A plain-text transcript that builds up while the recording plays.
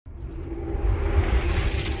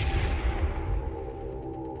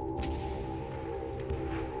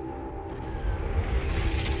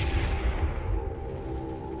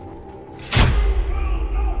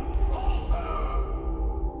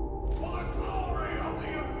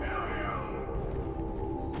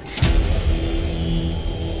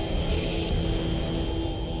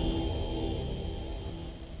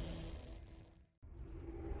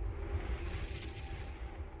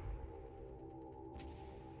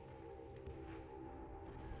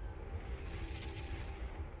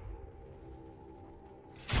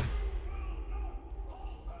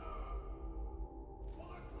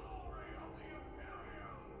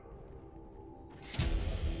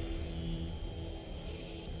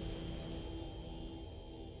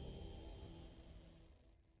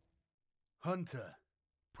Hunter,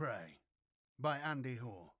 Prey by Andy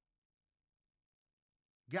Hoare.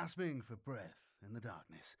 Gasping for breath in the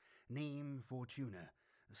darkness, Neem Fortuna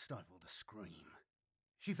stifled a scream.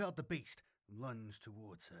 She felt the beast lunge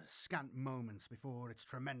towards her, scant moments before its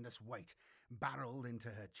tremendous weight barreled into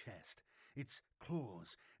her chest, its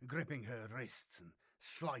claws gripping her wrists and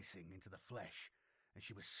slicing into the flesh as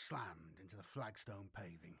she was slammed into the flagstone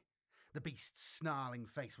paving. The beast's snarling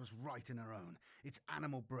face was right in her own, its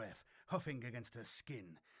animal breath huffing against her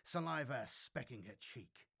skin, saliva specking her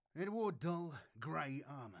cheek. It wore dull, grey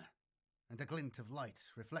armour, and a glint of light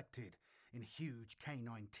reflected in huge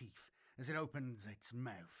canine teeth as it opened its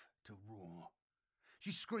mouth to roar.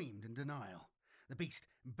 She screamed in denial. The beast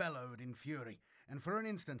bellowed in fury, and for an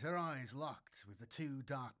instant her eyes locked with the two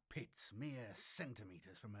dark pits mere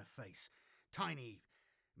centimetres from her face, tiny,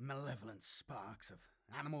 malevolent sparks of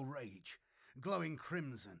animal rage, glowing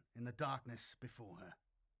crimson in the darkness before her.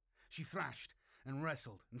 She thrashed and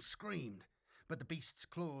wrestled and screamed, but the beast's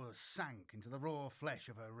claws sank into the raw flesh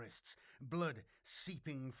of her wrists, blood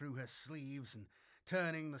seeping through her sleeves and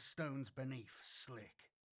turning the stones beneath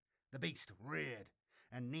slick. The beast reared,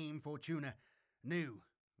 and Neem Fortuna knew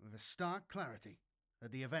with a stark clarity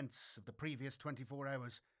that the events of the previous 24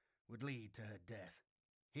 hours would lead to her death,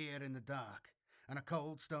 here in the dark, on a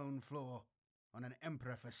cold stone floor, on an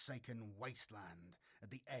emperor-forsaken wasteland at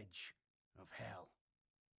the edge of hell.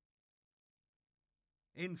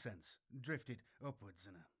 Incense drifted upwards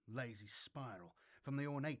in a lazy spiral from the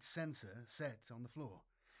ornate censer set on the floor,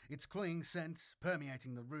 its cloying scent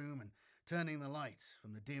permeating the room and turning the light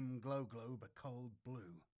from the dim glow globe a cold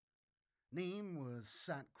blue. Neem was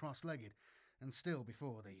sat cross-legged and still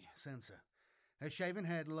before the censer, her shaven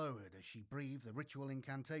head lowered as she breathed the ritual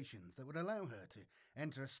incantations that would allow her to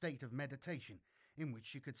enter a state of meditation in which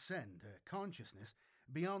she could send her consciousness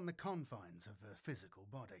beyond the confines of her physical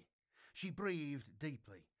body. She breathed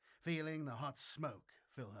deeply, feeling the hot smoke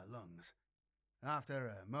fill her lungs. After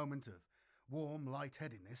a moment of warm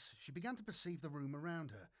lightheadedness, she began to perceive the room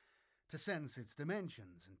around her, to sense its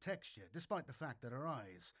dimensions and texture, despite the fact that her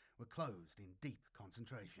eyes were closed in deep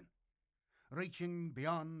concentration. Reaching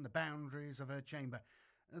beyond the boundaries of her chamber,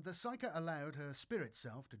 the psyche allowed her spirit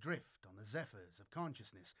self to drift on the zephyrs of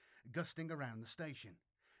consciousness gusting around the station,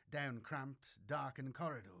 down cramped, darkened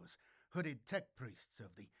corridors, hooded tech priests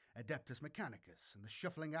of the Adeptus Mechanicus and the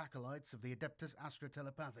shuffling acolytes of the Adeptus Astra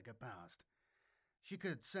Telepathica passed. She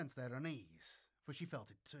could sense their unease, for she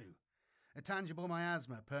felt it too, a tangible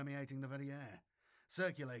miasma permeating the very air,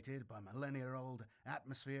 circulated by millennia-old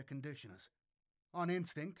atmosphere conditioners. On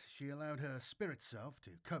instinct, she allowed her spirit self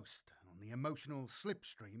to coast on the emotional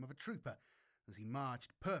slipstream of a trooper as he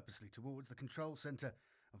marched purposely towards the control centre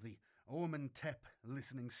of the Ormantep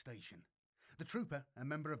listening station. The trooper, a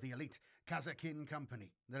member of the elite Kazakin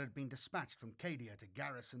company that had been dispatched from Cadia to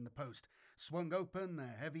garrison the post, swung open the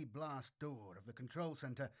heavy blast door of the control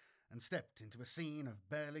centre and stepped into a scene of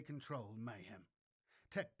barely controlled mayhem.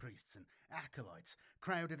 Tech priests and acolytes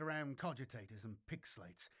crowded around cogitators and pick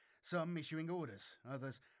slates, some issuing orders,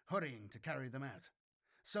 others hurrying to carry them out.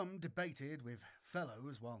 Some debated with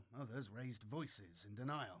fellows, while others raised voices in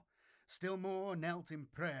denial. Still more knelt in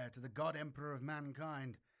prayer to the God Emperor of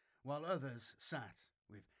mankind, while others sat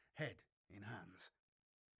with head in hands.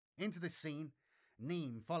 Into this scene,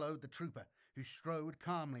 Neem followed the trooper, who strode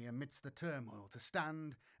calmly amidst the turmoil to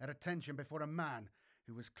stand at attention before a man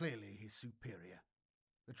who was clearly his superior.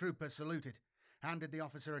 The trooper saluted, handed the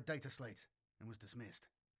officer a data slate, and was dismissed.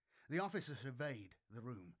 The officer surveyed the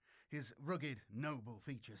room, his rugged, noble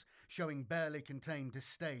features showing barely contained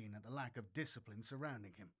disdain at the lack of discipline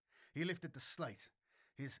surrounding him. He lifted the slate,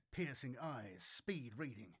 his piercing eyes speed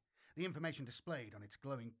reading the information displayed on its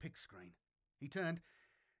glowing pick screen. He turned,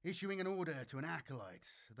 issuing an order to an acolyte,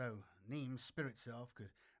 though Neem's spirit self could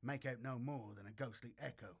make out no more than a ghostly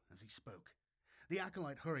echo as he spoke. The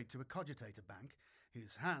acolyte hurried to a cogitator bank,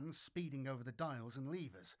 his hands speeding over the dials and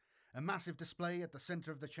levers. A massive display at the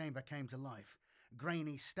centre of the chamber came to life.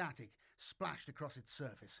 Grainy static splashed across its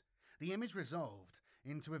surface. The image resolved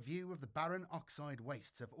into a view of the barren oxide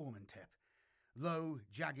wastes of Ormantep. Low,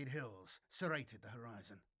 jagged hills serrated the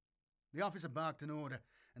horizon. The officer barked an order,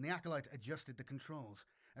 and the acolyte adjusted the controls.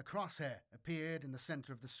 A crosshair appeared in the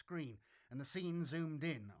centre of the screen, and the scene zoomed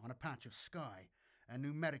in on a patch of sky, a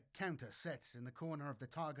numeric counter set in the corner of the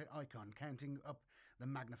target icon counting up the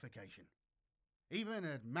magnification. Even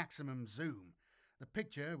at maximum zoom, the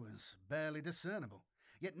picture was barely discernible,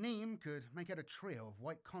 yet Neem could make out a trio of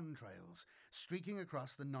white contrails streaking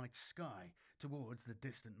across the night sky towards the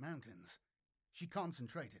distant mountains. She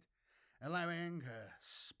concentrated, allowing her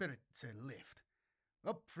spirit to lift.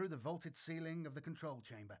 Up through the vaulted ceiling of the control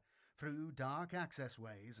chamber, through dark access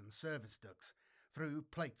ways and service ducts, through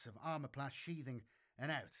plates of armourplast sheathing, and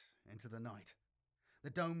out into the night. The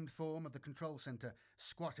domed form of the control centre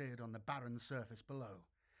squatted on the barren surface below,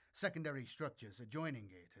 secondary structures adjoining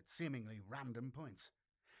it at seemingly random points.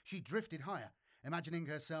 She drifted higher, imagining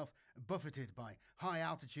herself buffeted by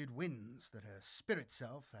high-altitude winds that her spirit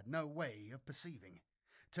self had no way of perceiving.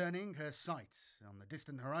 Turning her sight on the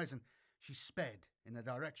distant horizon, she sped in the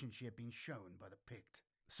direction she had been shown by the Pict.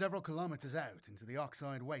 Several kilometres out into the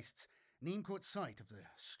oxide wastes, Neem caught sight of the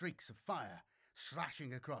streaks of fire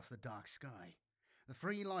slashing across the dark sky. The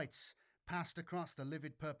three lights passed across the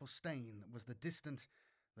livid purple stain that was the distant,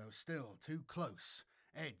 though still too close,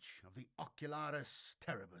 edge of the Ocularis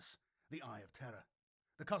Terribus, the Eye of Terror,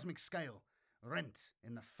 the cosmic scale rent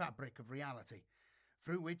in the fabric of reality,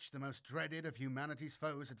 through which the most dreaded of humanity's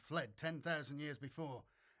foes had fled 10,000 years before,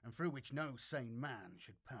 and through which no sane man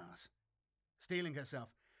should pass. Steeling herself,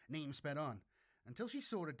 Neem sped on, until she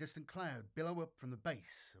saw a distant cloud billow up from the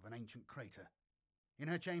base of an ancient crater. In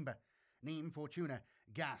her chamber, Neem Fortuna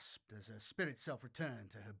gasped as her spirit self returned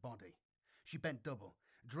to her body. She bent double,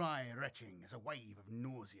 dry retching as a wave of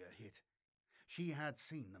nausea hit. She had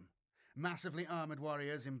seen them. Massively armoured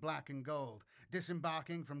warriors in black and gold,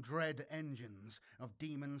 disembarking from dread engines of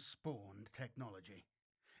demon-spawned technology.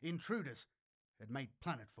 Intruders had made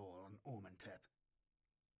planetfall on Ormentep.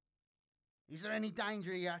 "Is there any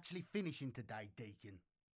danger of you actually finishing today, Deacon?"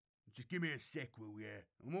 "Just give me a sec, will you?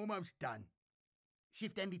 I'm almost done.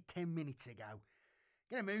 Shift ended 10 minutes ago.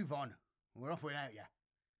 Get a move on. We're off without you."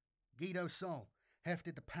 Guido Sol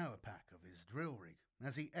hefted the power pack of his drill rig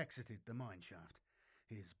as he exited the mine shaft.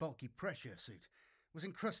 His bulky pressure suit was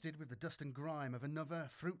encrusted with the dust and grime of another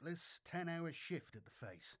fruitless 10-hour shift at the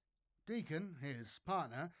face. Deacon, his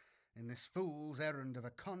partner, in this fool's errand of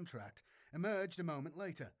a contract, emerged a moment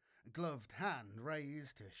later, a gloved hand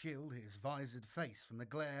raised to shield his visored face from the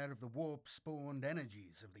glare of the warp-spawned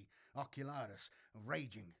energies of the Ocularis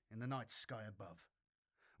raging in the night sky above.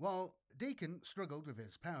 While Deacon struggled with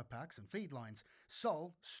his power packs and feed lines,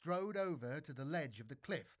 Sol strode over to the ledge of the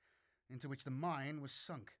cliff into which the mine was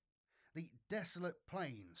sunk. The desolate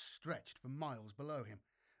plain stretched for miles below him,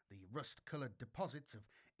 the rust-coloured deposits of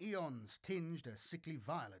eons tinged a sickly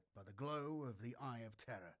violet by the glow of the Eye of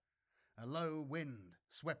Terror. A low wind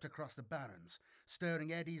swept across the barrens,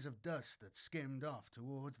 stirring eddies of dust that skimmed off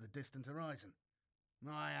towards the distant horizon.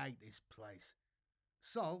 "I hate this place."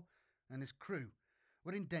 Sol and his crew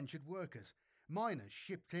were indentured workers, miners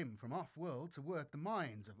shipped in from off-world to work the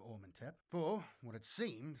mines of Ormentep for what had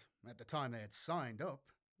seemed, at the time they had signed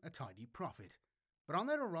up, a tidy profit. But on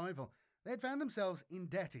their arrival, they had found themselves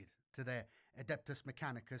indebted to their Adeptus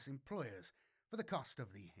Mechanicus employers for the cost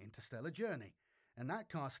of the interstellar journey, and that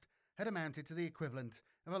cost had amounted to the equivalent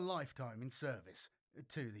of a lifetime in service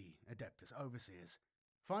to the Adeptus overseers.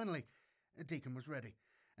 Finally, Deacon was ready,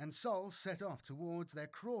 and Sol set off towards their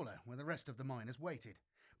crawler where the rest of the miners waited.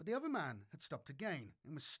 But the other man had stopped again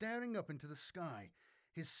and was staring up into the sky,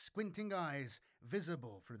 his squinting eyes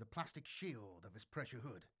visible through the plastic shield of his pressure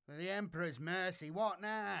hood. "For the Emperor's mercy, what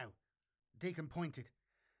now?" Deacon pointed,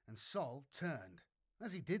 and Sol turned.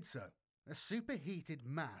 As he did so, a superheated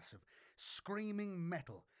mass of screaming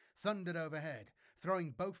metal thundered overhead,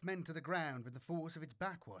 throwing both men to the ground with the force of its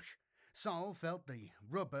backwash. Sol felt the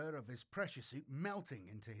rubber of his pressure suit melting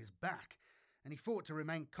into his back, and he fought to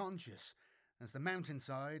remain conscious as the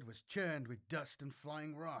mountainside was churned with dust and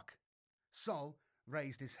flying rock. Sol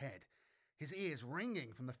raised his head, his ears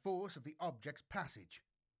ringing from the force of the object's passage.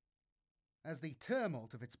 As the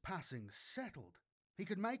tumult of its passing settled, he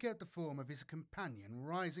could make out the form of his companion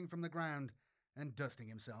rising from the ground and dusting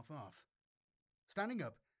himself off. Standing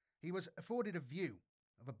up, he was afforded a view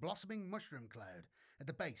of a blossoming mushroom cloud at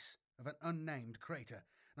the base of an unnamed crater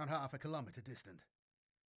not half a kilometre distant.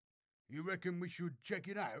 "You reckon we should check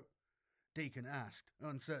it out?" Deacon asked,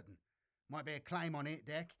 uncertain. "Might be a claim on it,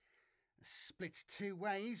 Deck. Splits two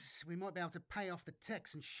ways. We might be able to pay off the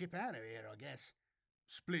techs and ship out of here, I guess."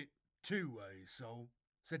 "Split two ways, Sol,"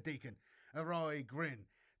 said Deacon, a wry grin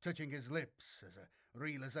touching his lips as a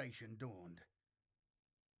realisation dawned.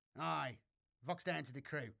 "Aye, vox down to the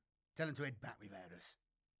crew. Tell them to head back without us."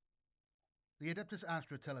 The Adeptus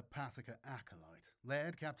Astra Telepathica acolyte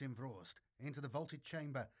led Captain Vrost into the vaulted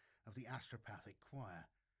chamber of the astropathic choir.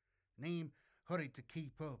 Neem hurried to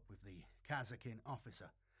keep up with the Kazakin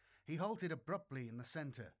officer. He halted abruptly in the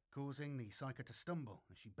centre, causing the psyker to stumble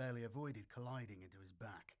as she barely avoided colliding into his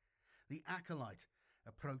back. The acolyte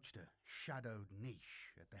approached a shadowed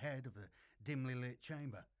niche at the head of the dimly lit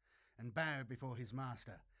chamber and bowed before his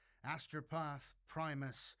master, Astropath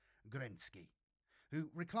Primus Grensky, who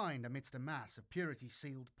reclined amidst a mass of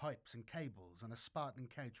purity-sealed pipes and cables on a Spartan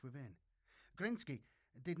couch within. Grinsky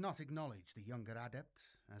did not acknowledge the younger adept,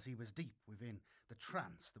 as he was deep within the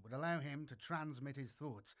trance that would allow him to transmit his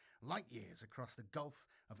thoughts light years across the gulf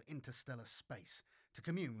of interstellar space to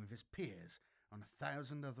commune with his peers on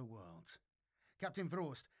 1,000 other worlds. Captain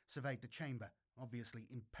Vrost surveyed the chamber, obviously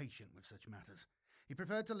impatient with such matters. He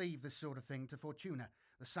preferred to leave this sort of thing to Fortuna,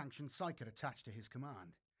 the sanctioned psyker attached to his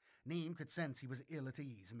command. Neem could sense he was ill at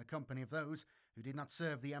ease in the company of those who did not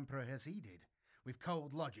serve the Emperor as he did, with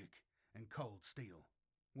cold logic and cold steel.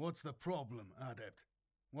 "What's the problem, Adept?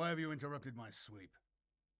 Why have you interrupted my sweep?"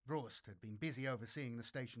 Vrost had been busy overseeing the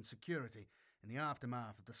station's security in the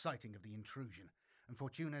aftermath of the sighting of the intrusion, and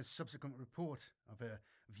Fortuna's subsequent report of her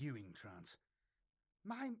viewing trance.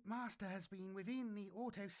 "My master has been within the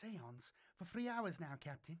auto-seance for 3 hours now,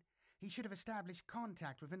 Captain. He should have established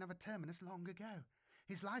contact with another terminus long ago.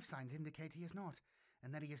 His life signs indicate he has not,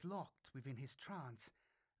 and that he is locked within his trance.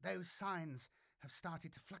 Those signs have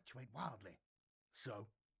started to fluctuate wildly." "So?"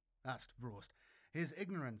 asked Vrost, his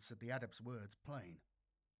ignorance at the adept's words plain.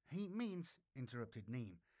 "He means," interrupted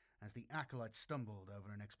Neem, as the acolyte stumbled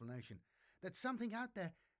over an explanation, "that something out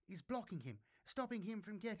there is blocking him, stopping him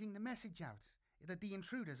from getting the message out, that the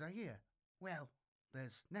intruders are here. Well,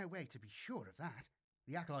 there's no way to be sure of that."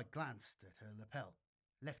 The acolyte glanced at her lapel.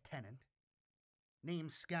 "Lieutenant?"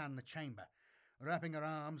 Neem scanned the chamber, wrapping her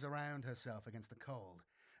arms around herself against the cold.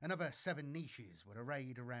 Another 7 niches were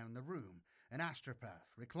arrayed around the room, an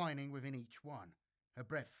astropath reclining within each one. Her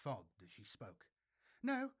breath fogged as she spoke.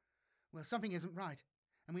 "No? Well, something isn't right,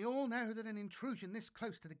 and we all know that an intrusion this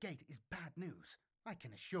close to the gate is bad news. I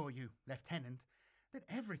can assure you, Lieutenant, that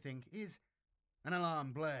everything is..." An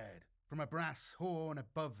alarm blared from a brass horn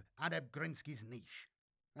above Adept Grinsky's niche,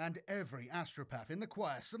 and every astropath in the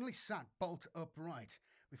choir suddenly sat bolt upright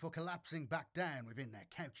before collapsing back down within their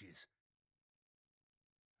couches.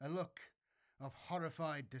 A look of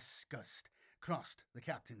horrified disgust crossed the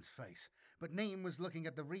captain's face, but Neem was looking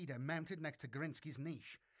at the reader mounted next to Grinsky's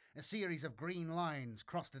niche. A series of green lines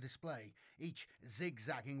crossed the display, each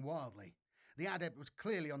zigzagging wildly. The adept was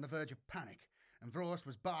clearly on the verge of panic, and Vrost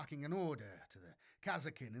was barking an order to the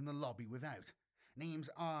Kazakin in the lobby without. Neem's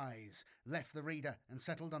eyes left the reader and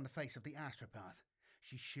settled on the face of the astropath.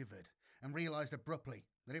 She shivered and realized abruptly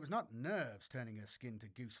that it was not nerves turning her skin to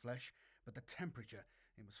goose flesh, but the temperature.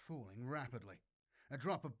 It was falling rapidly. A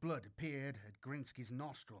drop of blood appeared at Grinsky's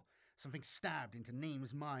nostril. Something stabbed into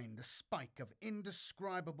Neem's mind, a spike of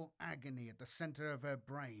indescribable agony at the centre of her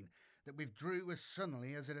brain that withdrew as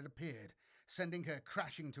suddenly as it had appeared, sending her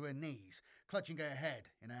crashing to her knees, clutching her head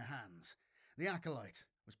in her hands. The acolyte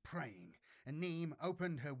was praying, and Neem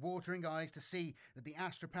opened her watering eyes to see that the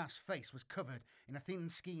astropath's face was covered in a thin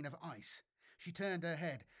skein of ice. She turned her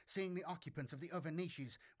head, seeing the occupants of the other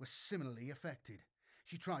niches were similarly affected.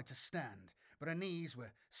 She tried to stand, but her knees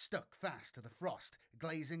were stuck fast to the frost,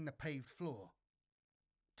 glazing the paved floor.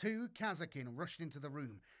 2 Kazakin rushed into the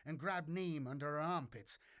room and grabbed Neem under her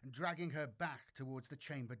armpits, dragging her back towards the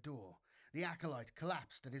chamber door. The acolyte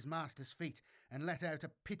collapsed at his master's feet and let out a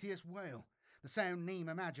piteous wail, the sound Neem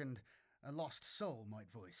imagined a lost soul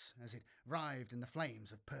might voice as it writhed in the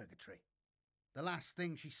flames of purgatory. The last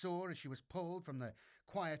thing she saw as she was pulled from the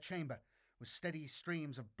choir chamber was steady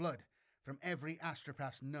streams of blood from every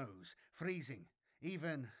astropath's nose, freezing,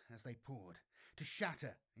 even as they poured, to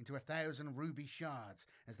shatter into 1,000 ruby shards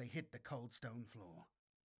as they hit the cold stone floor.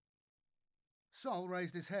 Sol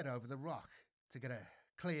raised his head over the rock to get a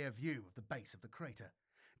clear view of the base of the crater.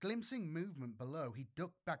 Glimpsing movement below, he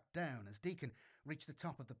ducked back down as Deacon reached the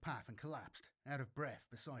top of the path and collapsed, out of breath,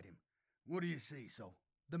 beside him. "What do you see, Sol?"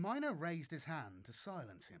 The miner raised his hand to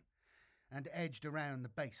silence him and edged around the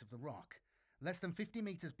base of the rock. Less than 50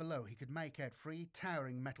 metres below, he could make out 3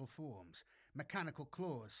 towering metal forms, mechanical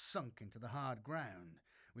claws sunk into the hard ground,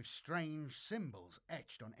 with strange symbols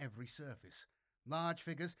etched on every surface. Large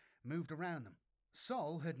figures moved around them.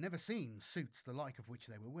 Sol had never seen suits the like of which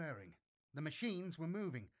they were wearing. The machines were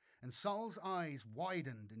moving, and Sol's eyes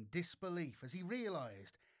widened in disbelief as he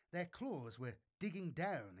realised their claws were digging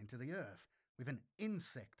down into the earth with an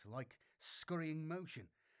insect-like scurrying motion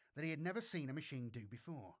that he had never seen a machine do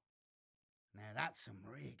before. "Now that's some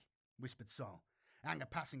rig," whispered Sol, anger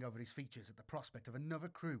passing over his features at the prospect of another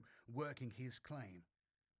crew working his claim.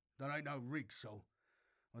 "That ain't no rig, Sol.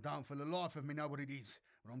 I don't for the life of me know what it is,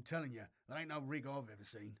 but I'm telling you, that ain't no rig I've ever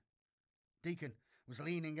seen." Deacon was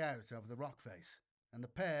leaning out over the rock face, and the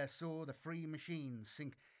pair saw the 3 machines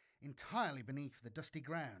sink entirely beneath the dusty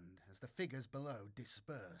ground as the figures below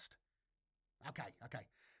dispersed. Okay,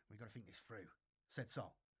 we've got to think this through," said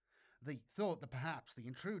Sol. The thought that perhaps the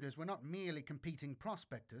intruders were not merely competing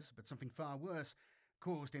prospectors, but something far worse,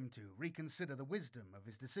 caused him to reconsider the wisdom of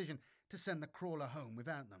his decision to send the crawler home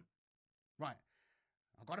without them. Right,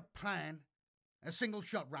 I've got a plan. A single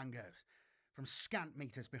shot rang out from scant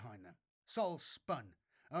meters behind them. Sol spun,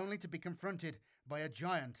 only to be confronted by a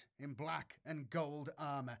giant in black and gold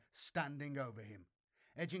armour standing over him.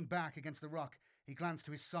 Edging back against the rock, he glanced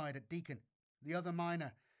to his side at Deacon. The other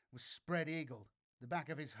miner was spread-eagled, the back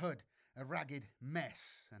of his hood a ragged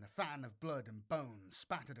mess, and a fan of blood and bones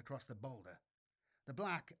spattered across the boulder. The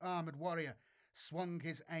black armoured warrior swung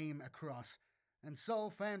his aim across, and Sol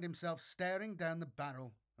found himself staring down the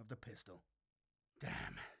barrel of the pistol.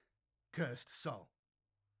 Damn, cursed Sol.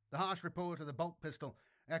 The harsh report of the bolt pistol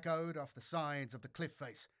echoed off the sides of the cliff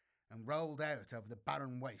face and rolled out over the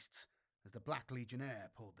barren wastes as the Black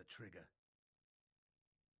Legionnaire pulled the trigger.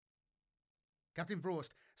 Captain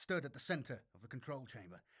Frost stood at the centre of the control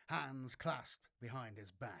chamber, hands clasped behind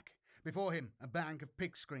his back. Before him, a bank of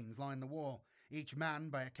pick screens lined the wall, each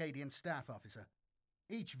manned by Acadian staff officer.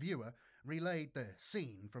 Each viewer relayed the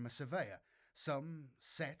scene from a surveyor, some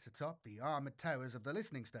set atop the armoured towers of the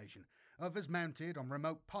listening station, others mounted on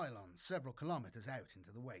remote pylons several kilometres out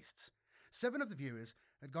into the wastes. 7 of the viewers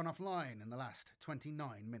had gone offline in the last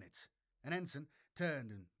 29 minutes. An ensign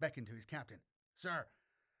turned and beckoned to his captain. "Sir,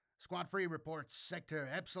 Squad 3 reports Sector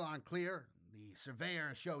Epsilon clear. The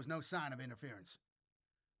surveyor shows no sign of interference."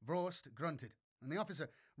 Vrost grunted, and the officer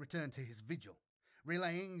returned to his vigil,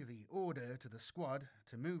 relaying the order to the squad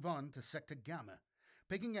to move on to Sector Gamma.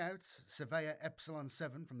 Picking out Surveyor Epsilon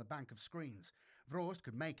 7 from the bank of screens, Vrost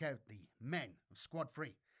could make out the men of Squad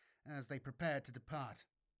 3 as they prepared to depart.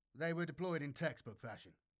 They were deployed in textbook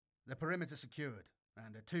fashion, the perimeter secured,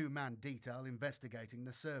 and a 2-man detail investigating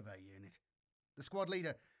the survey unit. The squad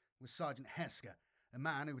leader was Sergeant Hesker, a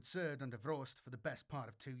man who had served under Vrost for the best part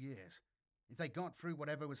of 2 years. If they got through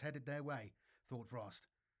whatever was headed their way, thought Vrost,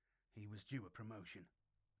 he was due a promotion.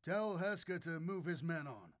 "Tell Hesker to move his men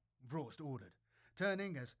on," Vrost ordered,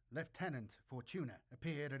 turning as Lieutenant Fortuna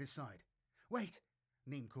appeared at his side. "Wait,"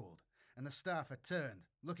 Neem called, and the staffer turned,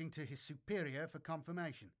 looking to his superior for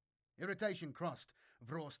confirmation. Irritation crossed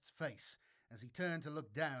Vrost's face as he turned to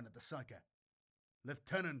look down at the psyker.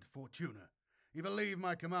 "Lieutenant Fortuna, either leave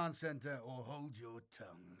my command centre or hold your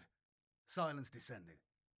tongue." Silence descended,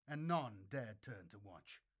 and none dared turn to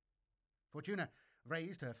watch. Fortuna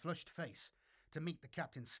raised her flushed face to meet the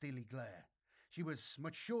captain's steely glare. She was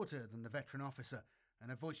much shorter than the veteran officer, and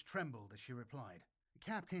her voice trembled as she replied.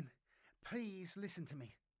 "Captain, please listen to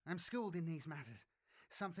me. I'm schooled in these matters.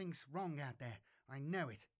 Something's wrong out there. I know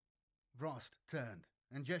it." Vrost turned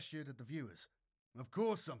and gestured at the viewers. "Of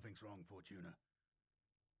course something's wrong, Fortuna."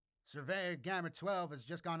 "Surveyor Gamma 12 has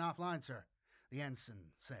just gone offline, sir," the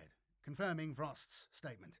ensign said, confirming Vrost's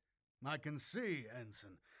statement. "I can see,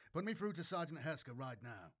 Ensign. Put me through to Sergeant Hesker right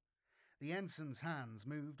now." The ensign's hands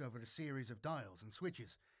moved over a series of dials and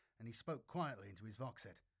switches, and he spoke quietly into his Vox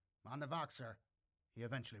set. "On the Vox, sir," he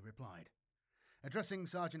eventually replied. Addressing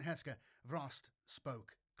Sergeant Hesker, Vrost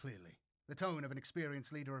spoke clearly, the tone of an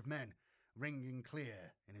experienced leader of men, ringing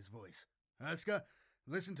clear in his voice. "Hesker,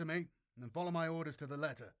 listen to me and follow my orders to the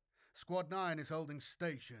letter. Squad 9 is holding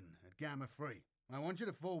station at Gamma 3. I want you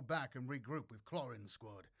to fall back and regroup with Clorin's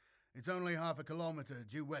squad. It's only half a kilometre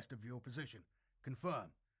due west of your position.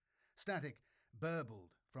 Confirm." Static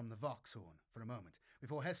burbled from the Vox horn for a moment,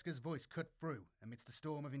 before Hesker's voice cut through amidst a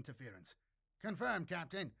storm of interference. "Confirm,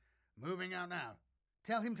 Captain. Moving out now."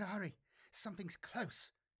 "Tell him to hurry. Something's close."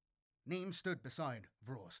 Neem stood beside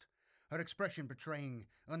Vrost, her expression betraying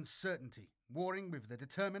uncertainty, warring with the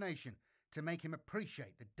determination to make him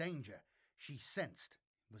appreciate the danger she sensed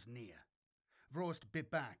was near. Vrost bit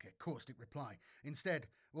back a caustic reply, instead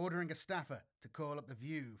ordering a staffer to call up the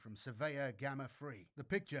view from Surveyor Gamma 3. The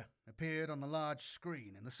picture appeared on the large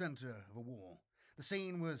screen in the centre of a wall. The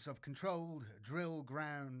scene was of controlled drill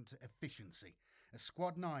ground efficiency, as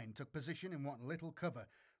Squad 9 took position in what little cover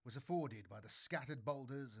was afforded by the scattered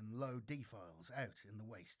boulders and low defiles out in the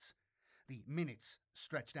wastes. The minutes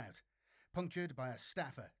stretched out, punctured by a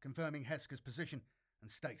staffer confirming Hesker's position and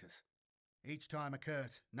status. Each time a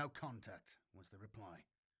curt "no contact" was the reply.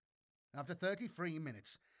 After 33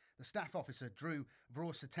 minutes, the staff officer drew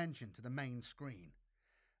Vrost's attention to the main screen.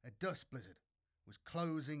 A dust blizzard was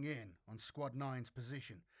closing in on Squad 9's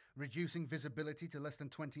position, reducing visibility to less than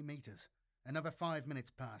 20 metres. Another 5 minutes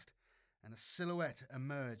passed, and a silhouette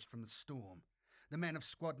emerged from the storm. The men of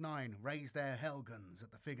Squad 9 raised their hell guns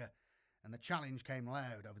at the figure, and the challenge came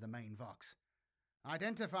loud over the main Vox.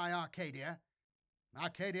 "Identify Arcadia."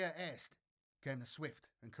 "Arcadia Est," came the swift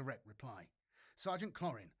and correct reply. Sergeant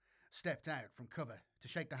Clorin, stepped out from cover to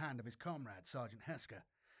shake the hand of his comrade, Sergeant Hesker,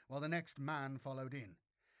 while the next man followed in.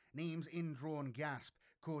 Neem's indrawn gasp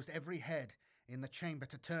caused every head in the chamber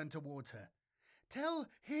to turn towards her. "Tell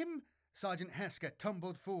him!" Sergeant Hesker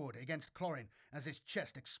tumbled forward against Clorin as his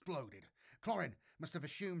chest exploded. Clorin must have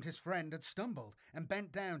assumed his friend had stumbled and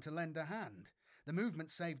bent down to lend a hand. The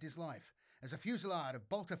movement saved his life, as a fusillade of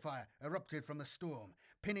bolter fire erupted from the storm,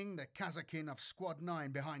 pinning the Kazakin of Squad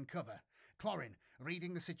 9 behind cover. Clorin,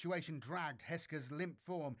 reading the situation, dragged Hesker's limp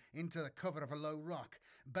form into the cover of a low rock,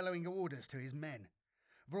 bellowing orders to his men.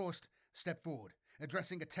 Vrost stepped forward,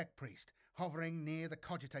 addressing a tech priest, hovering near the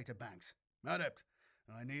cogitator banks. "Adept,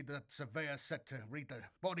 I need that surveyor set to read the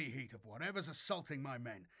body heat of whatever's assaulting my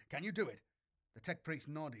men. Can you do it?" The tech priest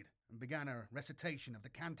nodded and began a recitation of the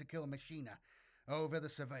Canterkill Machina over the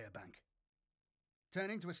surveyor bank.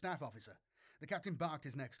 Turning to a staff officer, the captain barked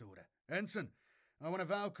his next order. "Ensign, I want a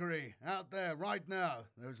Valkyrie out there right now.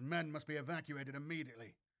 Those men must be evacuated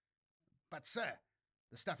immediately." "But, sir,"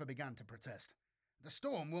 the staffer began to protest, "the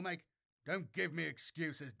storm will make—" "Don't give me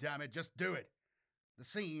excuses, damn it, just do it." The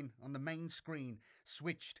scene on the main screen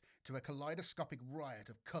switched to a kaleidoscopic riot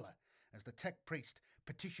of colour as the tech priest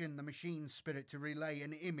petitioned the machine spirit to relay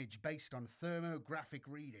an image based on thermographic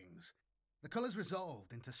readings. The colours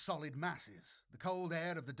resolved into solid masses, the cold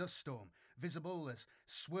air of the dust storm visible as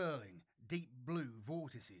swirling, deep blue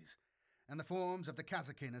vortices, and the forms of the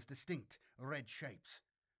Kazakin as distinct red shapes.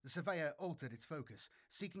 The surveyor altered its focus,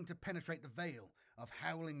 seeking to penetrate the veil of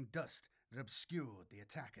howling dust that obscured the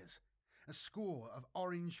attackers. A score of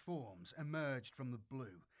orange forms emerged from the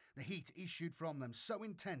blue. The heat issued from them so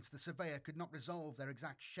intense the surveyor could not resolve their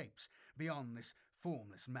exact shapes beyond this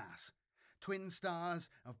formless mass. Twin stars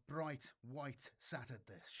of bright white sat at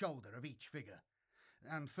the shoulder of each figure,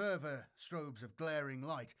 and further strobes of glaring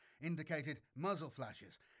light indicated muzzle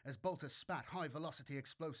flashes as bolters spat high-velocity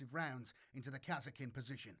explosive rounds into the Kazakin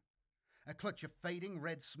position. A clutch of fading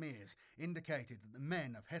red smears indicated that the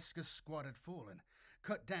men of Hesker's squad had fallen,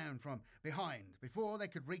 cut down from behind before they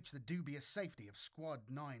could reach the dubious safety of Squad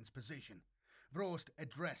 9's position. Vrost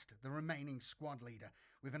addressed the remaining squad leader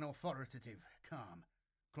with an authoritative calm.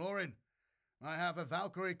 "Clorin, I have a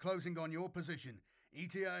Valkyrie closing on your position.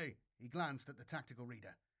 ETA," he glanced at the tactical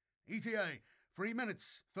reader. "ETA, 3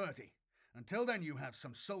 minutes 30. Until then you have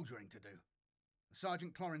some soldiering to do."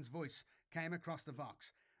 Sergeant Clorin's voice came across the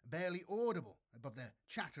Vox, barely audible above the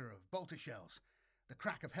chatter of bolter shells, the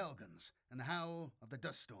crack of hellguns, and the howl of the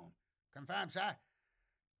dust storm. "Confirm, sir.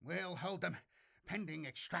 We'll hold them, pending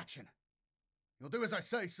extraction." "You'll do as I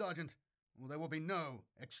say, Sergeant, or there will be no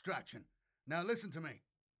extraction. Now listen to me."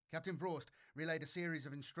 Captain Vrost relayed a series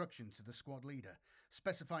of instructions to the squad leader,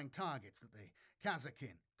 specifying targets that the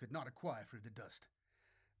Kazakin could not acquire through the dust,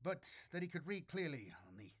 but that he could read clearly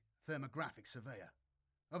on the thermographic surveyor.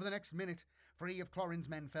 Over the next minute, 3 of Clorin's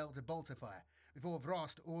men fell to bolter fire, before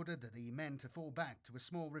Vrost ordered the men to fall back to a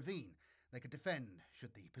small ravine they could defend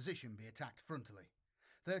should the position be attacked frontally.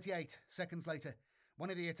 38 seconds later, one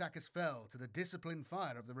of the attackers fell to the disciplined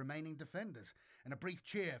fire of the remaining defenders, and a brief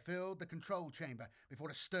cheer filled the control chamber before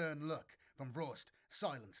a stern look from Vrost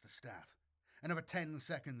silenced the staff. Another 10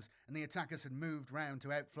 seconds, and the attackers had moved round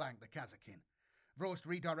to outflank the Kazakin. Vrost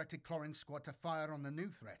redirected Clorin's squad to fire on the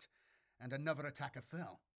new threat, and another attacker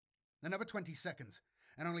fell. Another 20 seconds,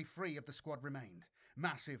 and only 3 of the squad remained.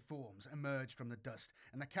 Massive forms emerged from the dust,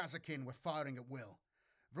 and the Kazakin were firing at will.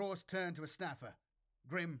 Vrost turned to a staffer.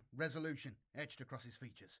 Grim resolution etched across his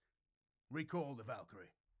features. "Recall the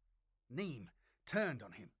Valkyrie." Neem turned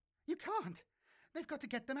on him. "You can't! They've got to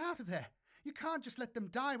get them out of there! You can't just let them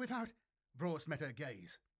die without—" Vrost met her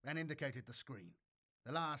gaze and indicated the screen.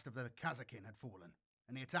 The last of the Kazakin had fallen,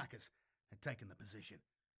 and the attackers had taken the position.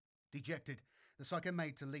 Dejected, the psycho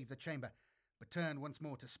made to leave the chamber, but turned once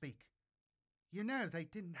more to speak. "You know they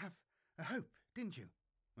didn't have a hope, didn't you?"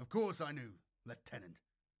 "Of course I knew, Lieutenant.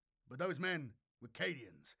 But those men were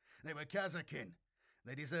Cadians. They were Kazakin.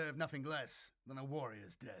 They deserved nothing less than a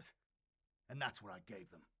warrior's death. And that's what I gave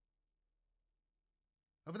them."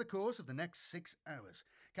 Over the course of the next 6 hours,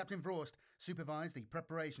 Captain Vrost supervised the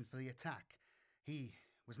preparations for the attack he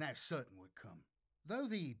was now certain would come. Though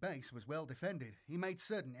the base was well defended, he made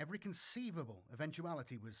certain every conceivable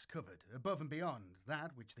eventuality was covered, above and beyond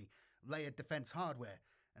that which the layered defence hardware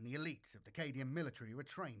and the elite of the Cadian military were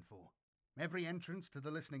trained for. Every entrance to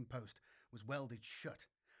the listening post was welded shut,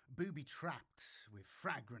 booby-trapped with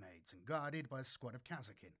frag grenades and guarded by a squad of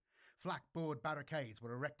Kazakin. Flak-board barricades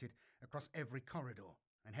were erected across every corridor,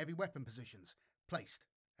 and heavy weapon positions placed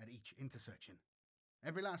at each intersection.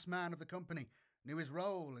 Every last man of the company knew his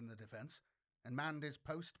role in the defence, and manned his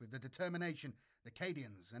post with the determination the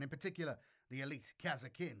Cadians, and in particular the elite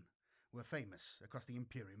Kazakin, were famous across the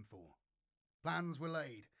Imperium 4. Plans were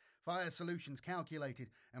laid, fire solutions calculated,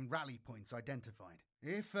 and rally points identified.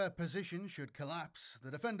 If a position should collapse,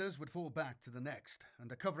 the defenders would fall back to the next,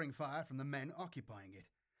 under covering fire from the men occupying it.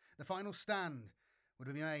 The final stand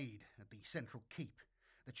would be made at the central keep,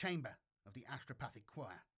 the chamber of the astropathic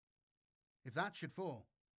choir. If that should fall,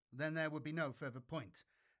 then there would be no further point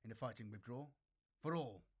in a fighting withdrawal, for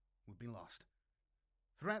all would be lost.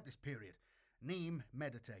 Throughout this period, Neem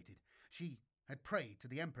meditated. She had prayed to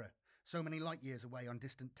the Emperor, so many light years away on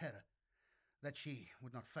distant Terra, that she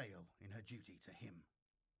would not fail in her duty to him.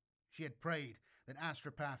 She had prayed that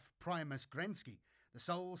astropath Primus Grensky, the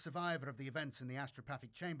sole survivor of the events in the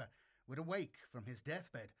astropathic chamber, would awake from his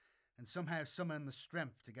deathbed and somehow summon the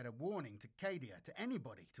strength to get a warning to Cadia, to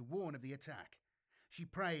anybody, to warn of the attack. She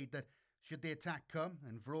prayed that, should the attack come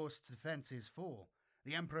and Vrost's defences fall,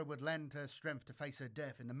 the Emperor would lend her strength to face her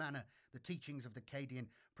death in the manner the teachings of the Cadian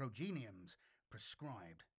progeniums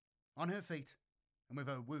prescribed, on her feet and with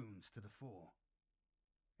her wounds to the fore.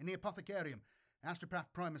 In the apothecarium, astropath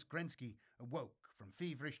Primus Grensky awoke from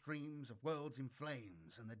feverish dreams of worlds in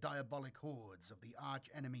flames and the diabolic hordes of the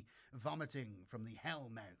arch-enemy vomiting from the hell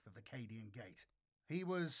mouth of the Cadian Gate. He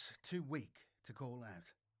was too weak to call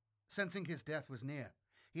out. Sensing his death was near,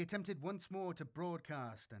 he attempted once more to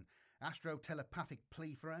broadcast an astro-telepathic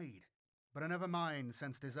plea for aid, but another mind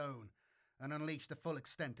sensed his own and unleashed the full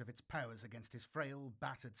extent of its powers against his frail,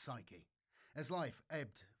 battered psyche. As life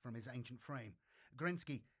ebbed from his ancient frame,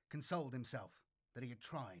 Grensky consoled himself that he had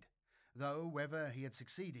tried, though whether he had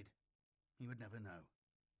succeeded, he would never know.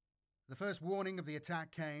 The first warning of the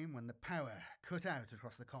attack came when the power cut out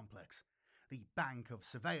across the complex. The bank of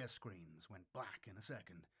surveyor screens went black in a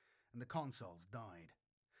second, and the consoles died.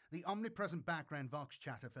 The omnipresent background vox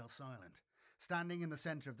chatter fell silent. Standing in the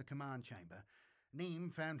centre of the command chamber, Neem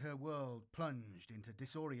found her world plunged into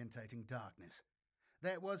disorientating darkness.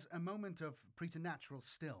 There was a moment of preternatural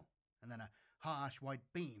still, and then a harsh white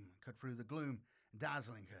beam cut through the gloom,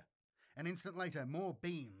 dazzling her. An instant later, more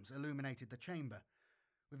beams illuminated the chamber.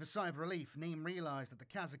 With a sigh of relief, Neem realised that the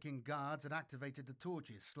Kazakin guards had activated the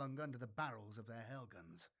torches slung under the barrels of their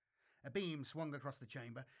hellguns. A beam swung across the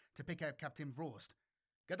chamber to pick out Captain Vrost.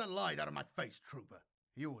 "Get the light out of my face, trooper,"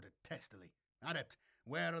 he ordered testily. "Adept,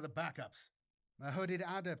 where are the backups?" A hooded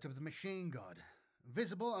adept of the machine god,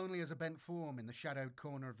 visible only as a bent form in the shadowed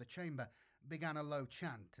corner of the chamber, began a low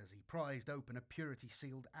chant as he prized open a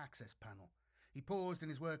purity-sealed access panel. He paused in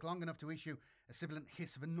his work long enough to issue a sibilant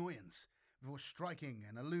hiss of annoyance before striking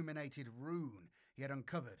an illuminated rune he had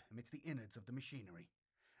uncovered amidst the innards of the machinery.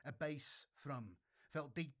 A bass thrum,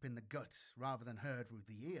 felt deep in the gut rather than heard through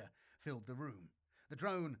the ear, filled the room. The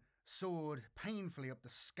drone soared painfully up the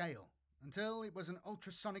scale until it was an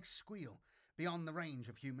ultrasonic squeal beyond the range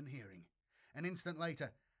of human hearing. An instant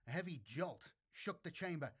later, a heavy jolt shook the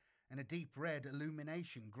chamber, and a deep red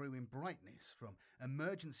illumination grew in brightness from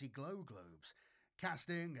emergency glow globes,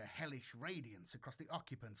 casting a hellish radiance across the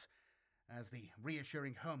occupants as the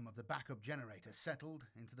reassuring hum of the backup generator settled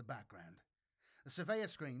into the background. The surveyor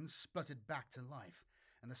screens spluttered back to life,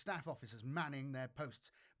 and the staff officers manning their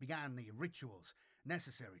posts began the rituals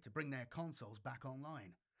necessary to bring their consoles back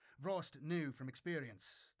online. Vrost knew from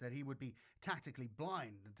experience that he would be tactically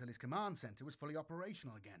blind until his command centre was fully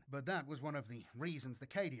operational again. But that was one of the reasons the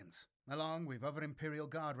Cadians, along with other Imperial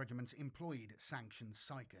Guard regiments, employed sanctioned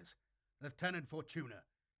psychers. "Lieutenant Fortuna,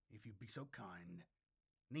 if you'd be so kind."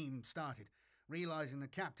 Neem started, realising the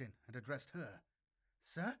captain had addressed her.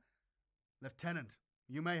 "Sir?" "Lieutenant,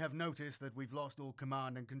 you may have noticed that we've lost all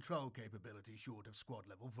command and control capability short of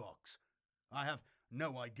squad-level Vox. I have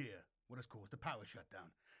no idea what has caused the power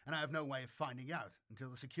shutdown, and I have no way of finding out until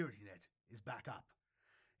the security net is back up.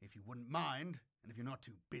 If you wouldn't mind, and if you're not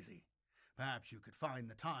too busy, perhaps you could find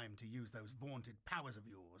the time to use those vaunted powers of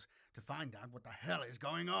yours to find out what the hell is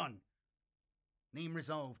going on." Neem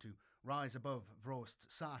resolved to rise above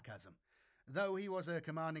Vrost's sarcasm. Though he was a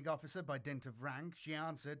commanding officer by dint of rank, she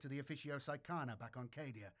answered to the officio psychana back on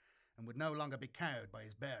Cadia, and would no longer be cowed by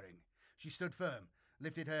his bearing. She stood firm,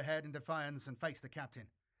 lifted her head in defiance, and faced the captain.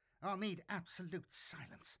 "I'll need absolute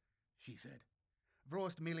silence," she said.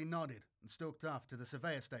 Vrost merely nodded and stalked off to the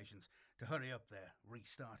surveyor stations to hurry up their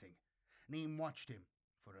restarting. Neem watched him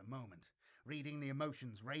for a moment, reading the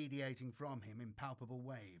emotions radiating from him in palpable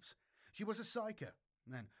waves. She was a psyker,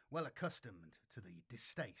 and well accustomed to the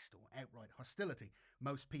distaste or outright hostility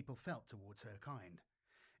most people felt towards her kind.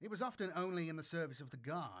 It was often only in the service of the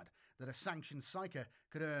Guard that a sanctioned psyker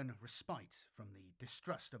could earn respite from the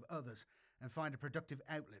distrust of others and find a productive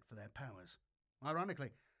outlet for their powers.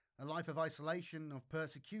 Ironically, a life of isolation, of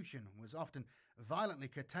persecution, was often violently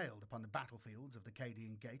curtailed upon the battlefields of the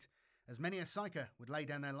Cadian Gate, as many a psyker would lay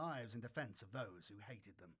down their lives in defence of those who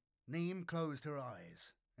hated them. Neem closed her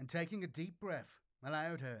eyes, and taking a deep breath,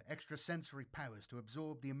 allowed her extrasensory powers to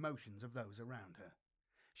absorb the emotions of those around her.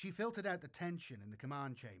 She filtered out the tension in the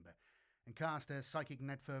command chamber and cast her psychic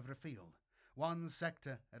net further afield. One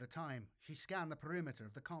sector at a time, she scanned the perimeter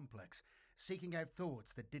of the complex, seeking out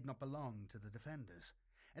thoughts that did not belong to the defenders.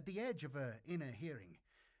 At the edge of her inner hearing,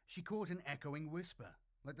 she caught an echoing whisper,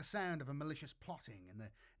 like the sound of a malicious plotting in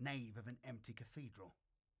the nave of an empty cathedral.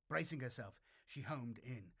 Bracing herself, she homed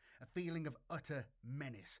in, a feeling of utter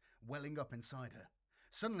menace welling up inside her.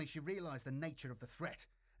 Suddenly she realized the nature of the threat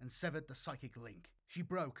and severed the psychic link. She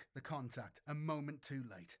broke the contact a moment too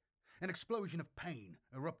late. An explosion of pain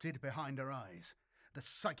erupted behind her eyes, the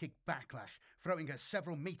psychic backlash throwing her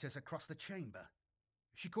several meters across the chamber.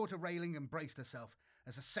 She caught a railing and braced herself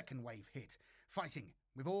as a second wave hit, fighting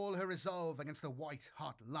with all her resolve against the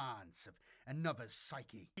white-hot lance of another's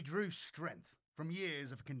psyche. She drew strength from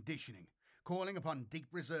years of conditioning, calling upon deep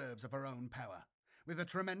reserves of her own power. With a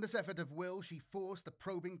tremendous effort of will, she forced the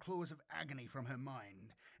probing claws of agony from her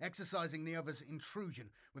mind, exercising the other's intrusion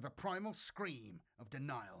with a primal scream of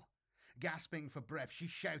denial. Gasping for breath, she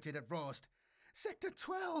shouted at Frost, "Sector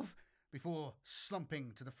 12!" before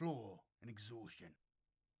slumping to the floor in exhaustion.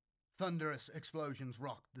 Thunderous explosions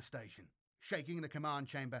rocked the station, shaking the command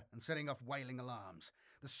chamber and setting off wailing alarms.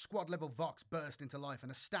 The squad-level Vox burst into life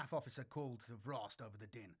and a staff officer called to Frost over the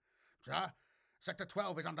din. "Sir, Sector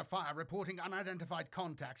 12 is under fire, reporting unidentified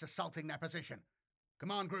contacts assaulting their position.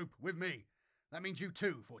 Command group, with me. That means you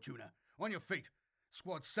too, Fortuna. On your feet.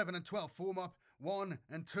 Squads 7 and 12 form up, 1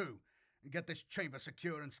 and 2. Get this chamber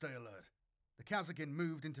secure and stay alert." The Kazakin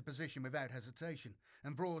moved into position without hesitation,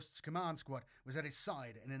 and Vrost's command squad was at his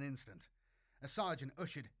side in an instant. A sergeant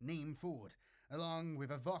ushered Neem forward, along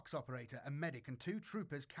with a Vox operator, a medic, and 2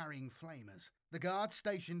 troopers carrying flamers. The guards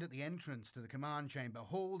stationed at the entrance to the command chamber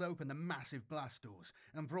hauled open the massive blast doors,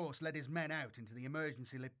 and Vrost led his men out into the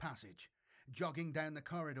emergency-lit passage. Jogging down the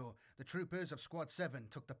corridor, the troopers of Squad 7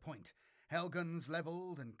 took the point, hellguns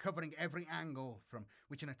levelled and covering every angle from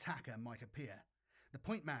which an attacker might appear. The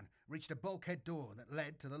point man reached a bulkhead door that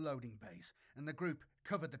led to the loading bays, and the group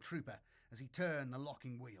covered the trooper as he turned the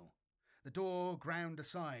locking wheel. The door ground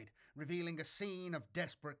aside, revealing a scene of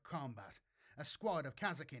desperate combat. A squad of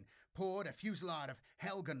Kazakin poured a fusillade of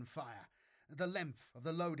hellgun fire the length of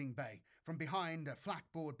the loading bay from behind a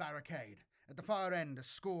flatboard barricade. At the far end, a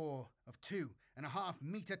score of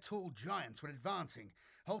 2.5-meter tall giants were advancing,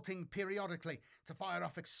 halting periodically to fire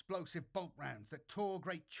off explosive bolt rounds that tore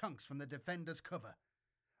great chunks from the defenders' cover.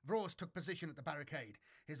 Vrost took position at the barricade,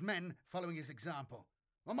 his men following his example.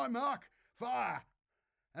 "On my mark, fire!"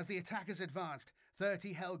 As the attackers advanced,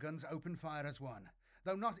 30 hellguns opened fire as one.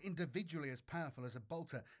 Though not individually as powerful as a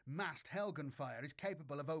bolter, massed hellgun fire is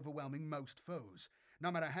capable of overwhelming most foes, no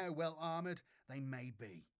matter how well armoured they may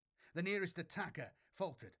be. The nearest attacker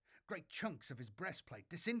faltered, great chunks of his breastplate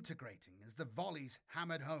disintegrating as the volleys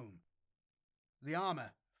hammered home. The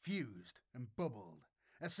armour fused and bubbled.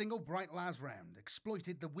 A single bright las round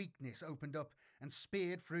exploited the weakness opened up and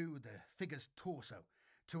speared through the figure's torso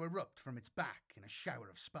to erupt from its back in a shower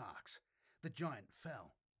of sparks. The giant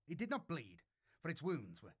fell. It did not bleed, for its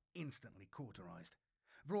wounds were instantly cauterized.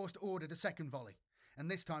 Vrost ordered a second volley, and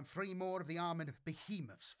this time 3 more of the armoured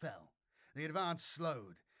behemoths fell. The advance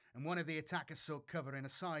slowed, and one of the attackers sought cover in a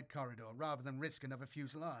side corridor rather than risk another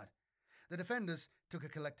fusillade. The defenders took a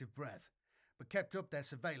collective breath, but kept up their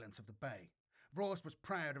surveillance of the bay. Vrost was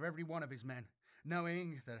proud of every one of his men,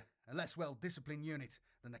 knowing that a less well-disciplined unit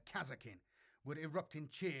than the Kazakin would erupt in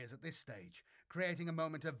cheers at this stage, creating a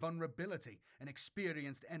moment of vulnerability an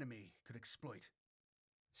experienced enemy could exploit.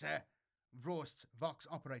 "Sir," Vrost's Vox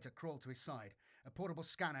operator crawled to his side, a portable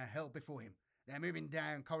scanner held before him. "They're moving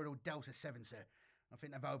down corridor Delta 7, sir. I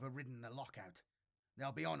think they've overridden the lockout.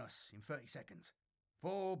 They'll be on us in 30 seconds.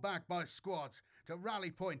 Fall back by squads to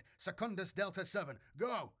rally point Secundus Delta 7.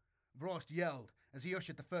 Go!" Vrost yelled as he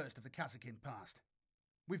ushered the first of the Kazakin past.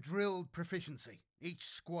 With drilled proficiency, each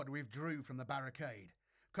squad withdrew from the barricade,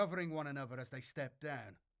 covering one another as they stepped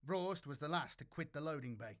down. Vrost was the last to quit the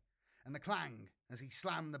loading bay, and the clang, as he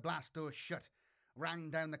slammed the blast door shut, rang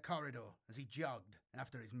down the corridor as he jogged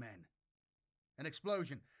after his men. An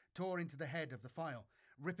explosion tore into the head of the file,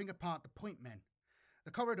 ripping apart the point men.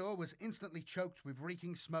 The corridor was instantly choked with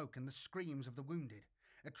reeking smoke and the screams of the wounded.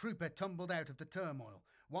 A trooper tumbled out of the turmoil,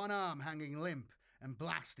 one arm hanging limp and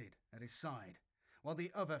blasted at his side, while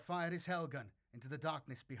the other fired his hellgun into the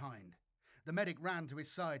darkness behind. The medic ran to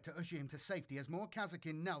his side to usher him to safety as more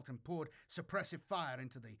Kazakin knelt and poured suppressive fire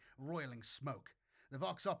into the roiling smoke. The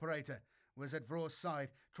Vox operator was at Vrost's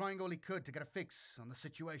side, trying all he could to get a fix on the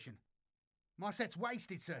situation. My set's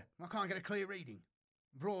wasted, sir. I can't get a clear reading.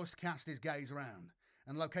 Vrost cast his gaze around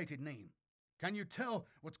and located Neem. Can you tell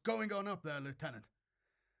what's going on up there, Lieutenant?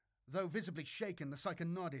 Though visibly shaken, the psyker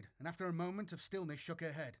nodded, and after a moment of stillness shook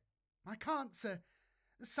her head. I can't, sir.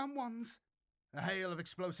 Someone's... A hail of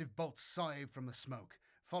explosive bolts sived from the smoke,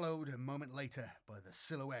 followed a moment later by the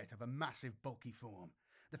silhouette of a massive, bulky form.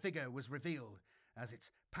 The figure was revealed as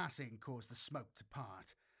its passing caused the smoke to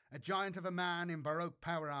part. A giant of a man in Baroque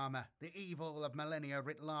power armour, the evil of millennia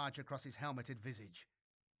writ large across his helmeted visage.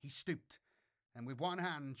 He stooped, and with one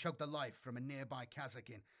hand choked the life from a nearby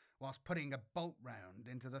Kazakin, whilst putting a bolt round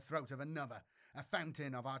into the throat of another, a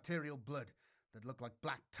fountain of arterial blood that looked like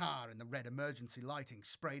black tar in the red emergency lighting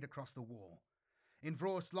sprayed across the wall. In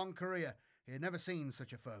Vrost's long career, he had never seen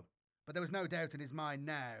such a foe, but there was no doubt in his mind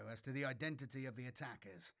now as to the identity of the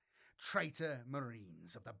attackers. Traitor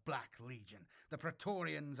Marines of the Black Legion, the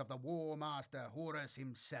Praetorians of the War Master Horus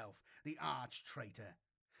himself, the arch-traitor.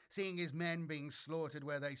 Seeing his men being slaughtered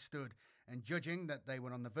where they stood, and judging that they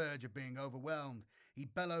were on the verge of being overwhelmed, he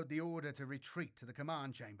bellowed the order to retreat to the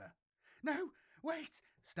command chamber. No, wait,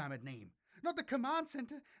 stammered Neem. Not the command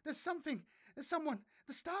centre. There's someone,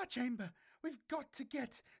 the Star Chamber. We've got to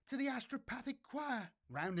get to the astropathic choir.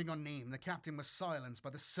 Rounding on Neem, the captain was silenced by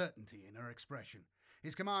the certainty in her expression.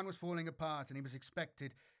 His command was falling apart, and he was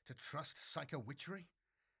expected to trust psycho witchery.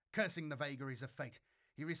 Cursing the vagaries of fate,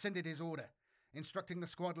 he rescinded his order, instructing the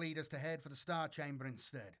squad leaders to head for the Star Chamber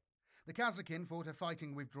instead. The Kazakin fought a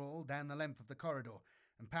fighting withdrawal down the length of the corridor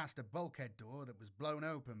and passed a bulkhead door that was blown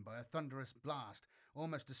open by a thunderous blast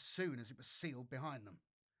almost as soon as it was sealed behind them.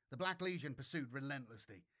 The Black Legion pursued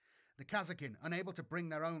relentlessly. The Kazakin, unable to bring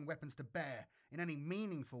their own weapons to bear in any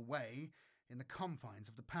meaningful way in the confines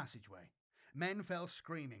of the passageway. Men fell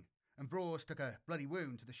screaming, and Vrost took a bloody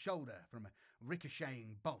wound to the shoulder from a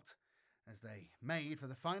ricocheting bolt as they made for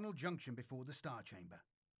the final junction before the Star Chamber.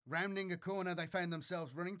 Rounding a corner, they found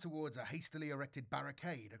themselves running towards a hastily erected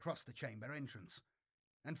barricade across the chamber entrance,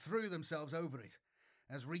 and threw themselves over it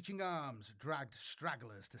as reaching arms dragged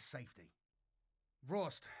stragglers to safety.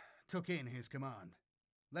 Vrost took in his command.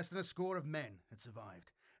 Less than a score of men had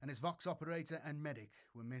survived, and his Vox operator and medic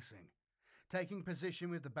were missing. Taking position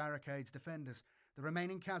with the barricade's defenders, the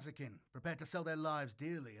remaining Kazakin prepared to sell their lives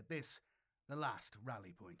dearly at this, the last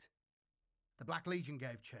rally point. The Black Legion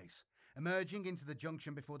gave chase, emerging into the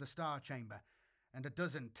junction before the Star Chamber, and a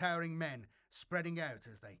dozen towering men spreading out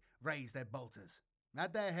as they raised their bolters.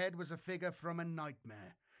 At their head was a figure from a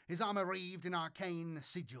nightmare, his armour wreathed in arcane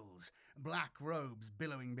sigils, black robes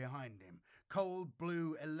billowing behind him. Cold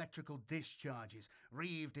blue electrical discharges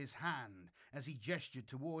wreathed his hand as he gestured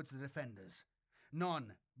towards the defenders.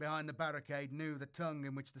 None behind the barricade knew the tongue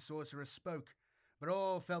in which the sorcerer spoke, but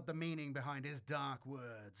all felt the meaning behind his dark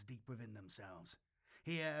words deep within themselves.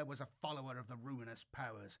 Here was a follower of the ruinous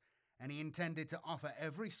powers, and he intended to offer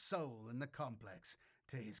every soul in the complex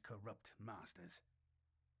to his corrupt masters.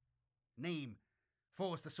 Neem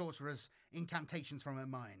forced the sorcerer's incantations from her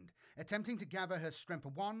mind, attempting to gather her strength for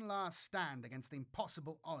one last stand against the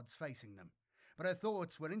impossible odds facing them. But her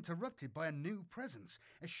thoughts were interrupted by a new presence,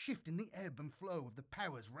 a shift in the ebb and flow of the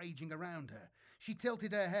powers raging around her. She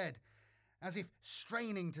tilted her head, as if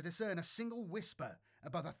straining to discern a single whisper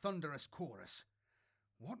above a thunderous chorus.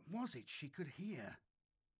 What was it she could hear?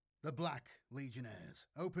 The Black Legionnaires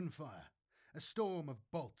opened fire, a storm of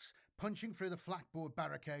bolts punching through the flatboard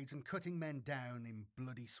barricades and cutting men down in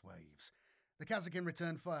bloody swathes. The Kazakin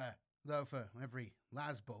returned fire, though for every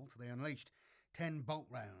lasbolt they unleashed, 10 bolt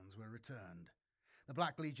rounds were returned. The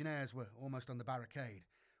Black Legionnaires were almost on the barricade,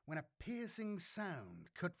 when a piercing sound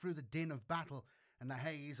cut through the din of battle and the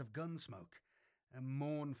haze of gun smoke. A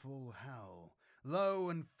mournful howl, low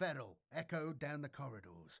and feral, echoed down the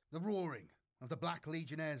corridors. The roaring of the Black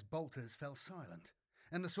Legionnaire's bolters fell silent,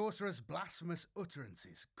 and the sorcerer's blasphemous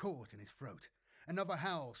utterances caught in his throat. Another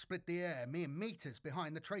howl split the air mere meters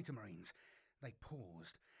behind the traitor marines. They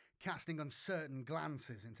paused, casting uncertain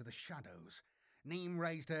glances into the shadows. Neem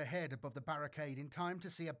raised her head above the barricade in time to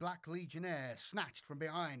see a Black Legionnaire snatched from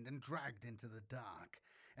behind and dragged into the dark.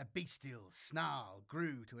 A bestial snarl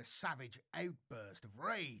grew to a savage outburst of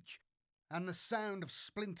rage, and the sound of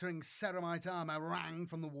splintering ceramite armour rang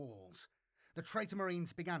from the walls. The traitor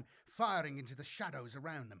marines began firing into the shadows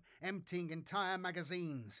around them, emptying entire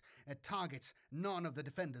magazines at targets none of the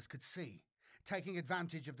defenders could see. Taking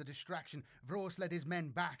advantage of the distraction, Vrost led his men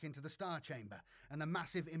back into the Star Chamber, and the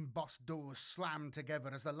massive embossed doors slammed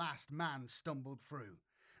together as the last man stumbled through.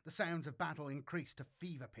 The sounds of battle increased to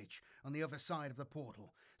fever pitch on the other side of the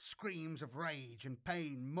portal, screams of rage and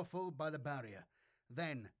pain muffled by the barrier.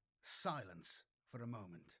 Then silence for a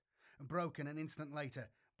moment, broken an instant later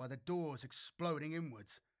by the doors exploding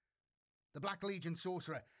inwards. The Black Legion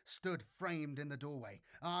sorcerer stood framed in the doorway,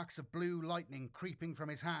 arcs of blue lightning creeping from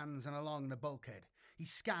his hands and along the bulkhead. He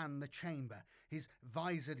scanned the chamber, his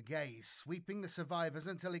visored gaze sweeping the survivors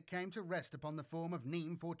until it came to rest upon the form of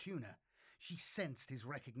Neem Fortuna. She sensed his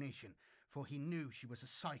recognition, for he knew she was a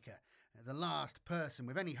psyker, the last person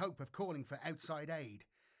with any hope of calling for outside aid.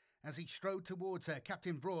 As he strode towards her,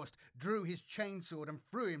 Captain Vrost drew his chainsword and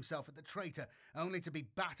threw himself at the traitor, only to be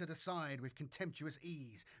battered aside with contemptuous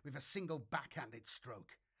ease with a single backhanded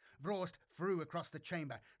stroke. Vrost threw across the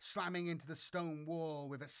chamber, slamming into the stone wall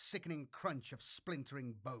with a sickening crunch of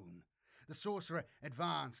splintering bone. The sorcerer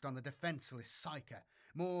advanced on the defenceless psyker,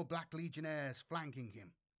 more Black Legionnaires flanking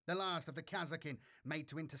him. The last of the Kazakin made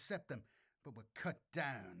to intercept them, but were cut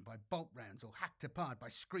down by bolt rounds or hacked apart by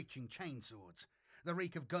screeching chainswords. The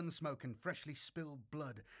reek of gun smoke and freshly spilled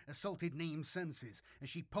blood assaulted Neem's senses as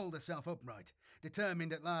she pulled herself upright,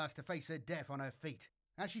 determined at last to face her death on her feet.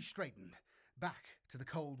 As she straightened, back to the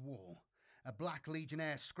cold wall, a Black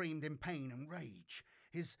Legionnaire screamed in pain and rage,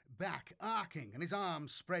 his back arcing and his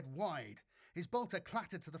arms spread wide. His bolter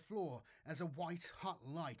clattered to the floor as a white-hot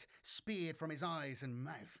light speared from his eyes and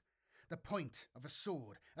mouth. The point of a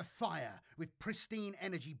sword, a fire with pristine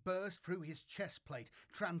energy, burst through his chest plate,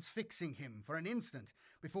 transfixing him for an instant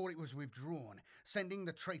before it was withdrawn, sending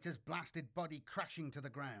the traitor's blasted body crashing to the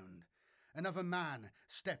ground. Another man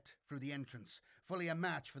stepped through the entrance, fully a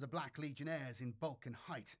match for the Black Legionnaires in bulk and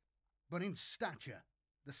height. But in stature,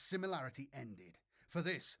 the similarity ended. For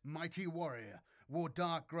this mighty warrior wore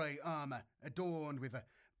dark grey armour adorned with a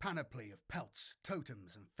panoply of pelts,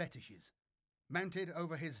 totems and fetishes. Mounted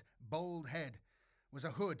over his bald head was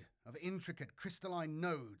a hood of intricate crystalline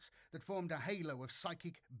nodes that formed a halo of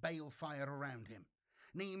psychic balefire around him.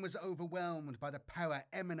 Neem was overwhelmed by the power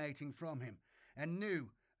emanating from him and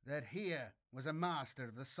knew that here was a master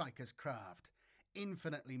of the psyker's craft,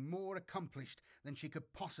 infinitely more accomplished than she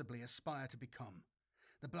could possibly aspire to become.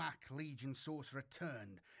 The Black Legion sorcerer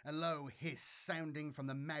turned, a low hiss sounding from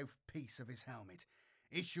the mouthpiece of his helmet.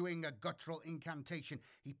 Issuing a guttural incantation,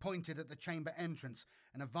 he pointed at the chamber entrance,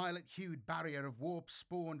 and a violet-hued barrier of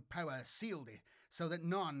warp-spawned power sealed it so that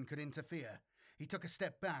none could interfere. He took a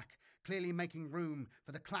step back, clearly making room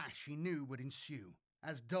for the clash he knew would ensue.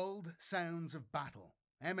 As dulled sounds of battle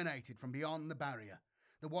emanated from beyond the barrier,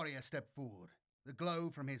 the warrior stepped forward, the glow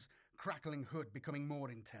from his crackling hood becoming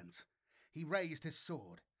more intense. He raised his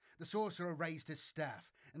sword. The sorcerer raised his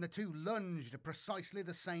staff, and the two lunged at precisely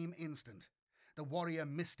the same instant. The warrior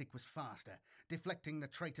mystic was faster, deflecting the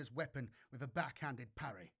traitor's weapon with a backhanded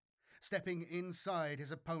parry. Stepping inside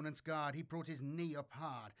his opponent's guard, he brought his knee up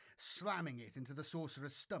hard, slamming it into the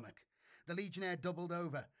sorcerer's stomach. The legionnaire doubled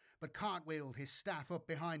over, but cartwheeled his staff up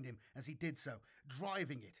behind him as he did so,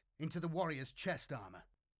 driving it into the warrior's chest armour.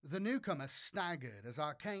 The newcomer staggered as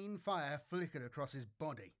arcane fire flickered across his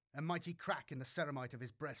body, a mighty crack in the ceramite of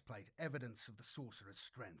his breastplate, evidence of the sorcerer's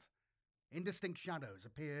strength. Indistinct shadows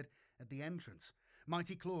appeared at the entrance,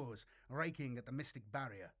 mighty claws raking at the mystic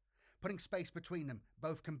barrier. Putting space between them,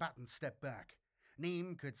 both combatants stepped back.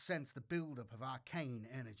 Neem could sense the build-up of arcane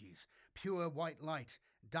energies. Pure white light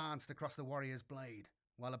danced across the warrior's blade,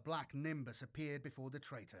 while a black nimbus appeared before the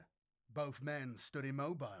traitor. Both men stood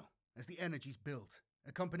immobile as the energies built,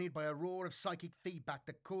 accompanied by a roar of psychic feedback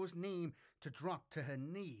that caused Neem to drop to her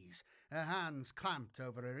knees, her hands clamped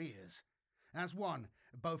over her ears. As one,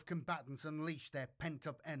 both combatants unleashed their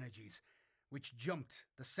pent-up energies, which jumped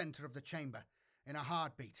the centre of the chamber in a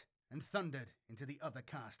heartbeat and thundered into the other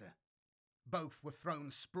caster. Both were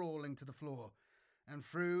thrown sprawling to the floor, and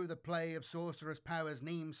through the play of sorcerer's powers,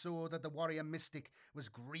 Neem saw that the warrior mystic was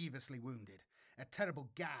grievously wounded, a terrible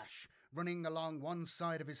gash running along one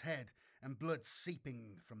side of his head and blood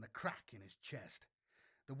seeping from the crack in his chest.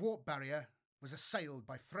 The warp barrier was assailed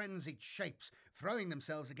by frenzied shapes throwing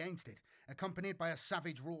themselves against it, accompanied by a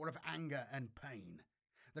savage roar of anger and pain.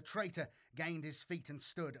 The traitor gained his feet and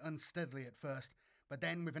stood unsteadily at first, but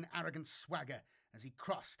then with an arrogant swagger as he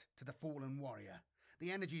crossed to the fallen warrior.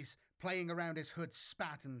 The energies playing around his hood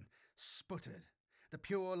spat and sputtered, the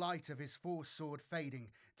pure light of his force sword fading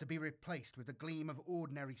to be replaced with the gleam of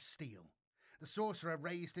ordinary steel. The sorcerer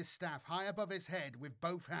raised his staff high above his head with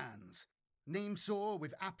both hands. Neem saw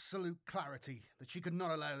with absolute clarity that she could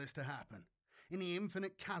not allow this to happen. In the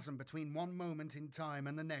infinite chasm between one moment in time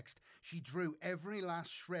and the next, she drew every last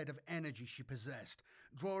shred of energy she possessed,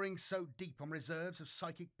 drawing so deep on reserves of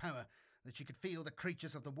psychic power that she could feel the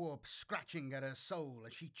creatures of the warp scratching at her soul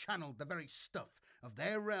as she channeled the very stuff of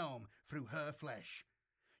their realm through her flesh.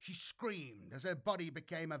 She screamed as her body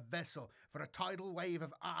became a vessel for a tidal wave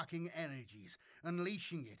of arcing energies,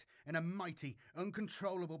 unleashing it in a mighty,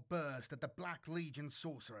 uncontrollable burst at the Black Legion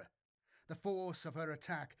sorcerer. The force of her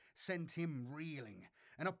attack sent him reeling,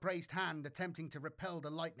 an upraised hand attempting to repel the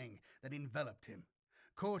lightning that enveloped him.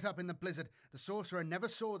 Caught up in the blizzard, the sorcerer never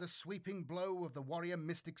saw the sweeping blow of the warrior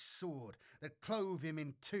mystic's sword that clove him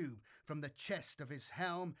in two from the chest of his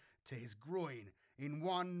helm to his groin in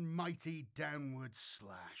one mighty downward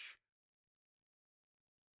slash.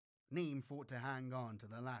 Neem fought to hang on to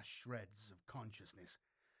the last shreds of consciousness.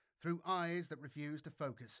 Through eyes that refused to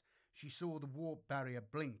focus, she saw the warp barrier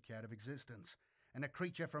blink out of existence, and a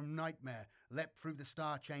creature from Nightmare leapt through the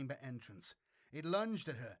Star Chamber entrance. It lunged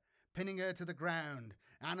at her, pinning her to the ground,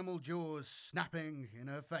 animal jaws snapping in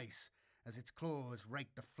her face as its claws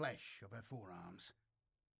raked the flesh of her forearms.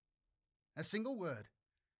 A single word,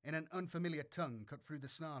 in an unfamiliar tongue, cut through the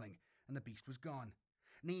snarling, and the beast was gone.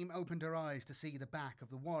 Neem opened her eyes to see the back of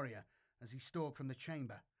the warrior as he stalked from the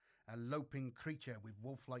chamber, a loping creature with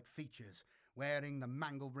wolf-like features, wearing the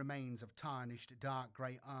mangled remains of tarnished dark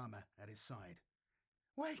grey armour at his side.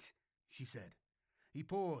 "Wait," she said. He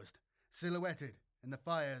paused, silhouetted in the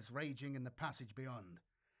fires raging in the passage beyond.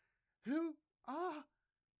 "Who are—"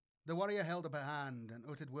 The warrior held up a hand and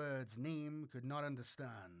uttered words Neem could not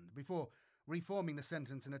understand, before reforming the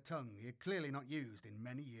sentence in a tongue he had clearly not used in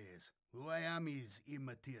many years. "Who I am is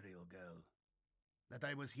immaterial, girl. That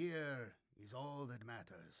I was here is all that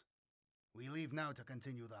matters. We leave now to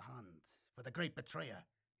continue the hunt, for the great betrayer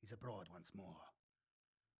is abroad once more."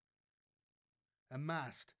 A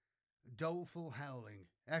massed, doleful howling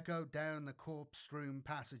echoed down the corpse-strewn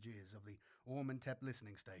passages of the Ormantep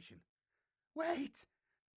listening station. "Wait!"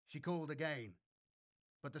 she called again,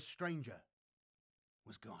 but the stranger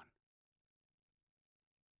was gone.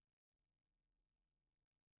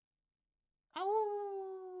 Ow!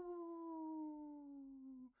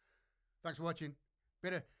 Thanks for watching.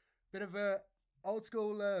 Bit of old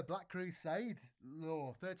school Black Crusade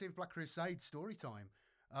lore, 13th Black Crusade story time.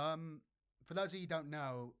 For those of you who don't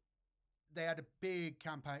know, they had a big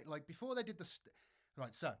campaign, like before they did the...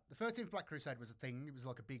 Right, so the 13th Black Crusade was a thing. It was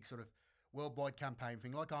like a big sort of worldwide campaign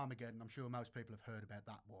thing, like Armageddon. I'm sure most people have heard about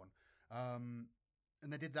that one.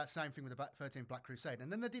 And they did that same thing with the 13th Black Crusade.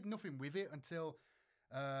 And then they did nothing with it until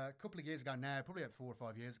a couple of years ago now, probably about 4 or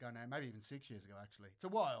 5 years ago now, maybe even 6 years ago, actually. It's a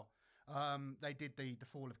while. They did the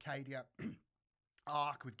Fall of Cadia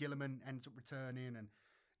arc with Gilliman ends up returning, and,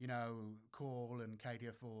 you know, Call and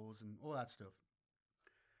Cadia Falls and all that stuff.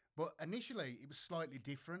 But initially, it was slightly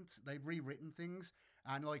different. They've rewritten things.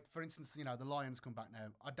 And, like, for instance, you know, the Lions come back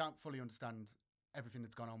now. I don't fully understand everything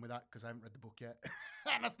that's gone on with that because I haven't read the book yet.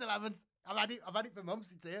 And I still haven't. I've had it for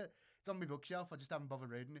months. It's here. It's on my bookshelf. I just haven't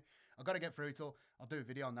bothered reading it. I've got to get through it all. I'll do a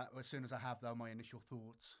video on that as soon as I have, though, my initial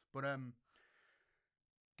thoughts. But,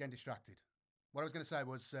 getting distracted. What I was going to say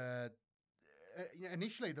was,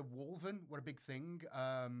 initially, the Wolven were a big thing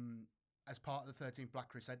as part of the 13th Black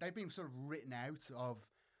Crusade. They've been sort of written out of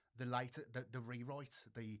the later, the rewrite,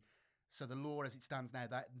 so the lore as it stands now,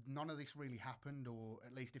 that none of this really happened, or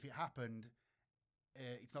at least if it happened,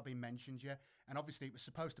 it's not been mentioned yet. And obviously it was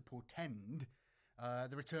supposed to portend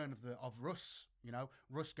the return of Russ. You know,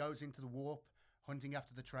 Russ goes into the warp, hunting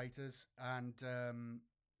after the traitors, and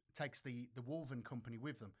takes the Wolven company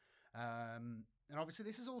with them. And obviously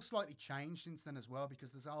this has all slightly changed since then as well,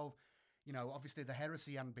 because there's all, you know, obviously the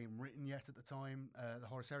heresy hadn't been written yet at the time, the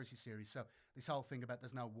Horus Heresy series. So this whole thing about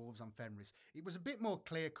there's no wolves on Fenris, it was a bit more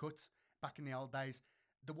clear cut back in the old days.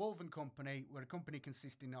 The Wolven Company were a company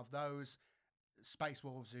consisting of those space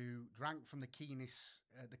wolves who drank from the Canis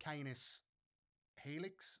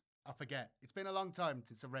Helix. I forget. It's been a long time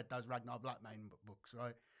since I read those Ragnar Blackmane books,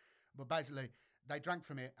 right? But basically, they drank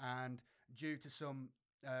from it, and due to some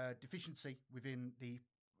deficiency within the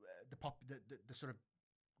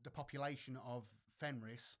population of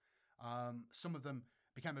Fenris, some of them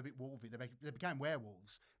became a bit wolvy. They became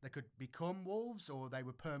werewolves. They could become wolves, or they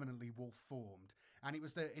were permanently wolf formed. And it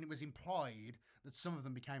was implied that some of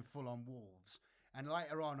them became full on wolves. And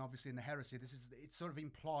later on, obviously in the heresy, it's sort of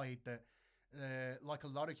implied that, like a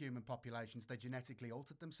lot of human populations, they genetically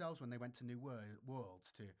altered themselves when they went to new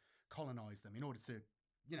worlds to colonize them in order to,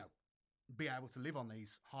 you know, be able to live on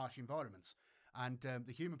these harsh environments. And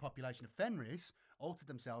the human population of Fenris altered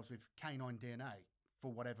themselves with canine DNA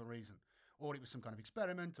for whatever reason. Or it was some kind of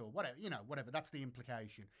experiment or whatever, you know, whatever. That's the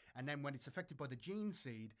implication. And then when it's affected by the gene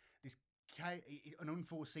seed, an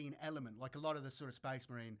unforeseen element, like a lot of the sort of Space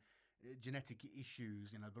Marine genetic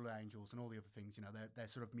issues, you know, Blue Angels and all the other things, you know, their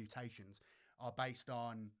sort of mutations are based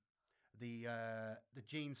on the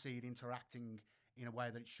gene seed interacting in a way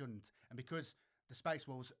that it shouldn't. And because the Space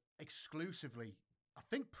Wolves exclusively, I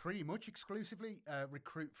think pretty much exclusively,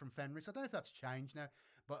 recruit from Fenris. I don't know if that's changed now,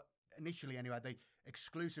 but initially anyway, they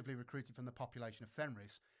exclusively recruited from the population of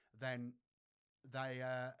Fenris. Then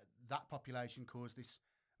that population caused this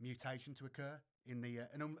mutation to occur in the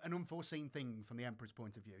an unforeseen thing from the Emperor's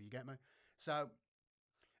point of view. You get me? So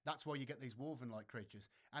that's why you get these wolven-like creatures,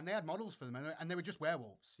 and they had models for them, and they were just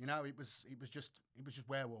werewolves. You know, it was just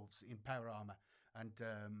werewolves in power armor, and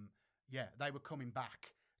yeah, they were coming back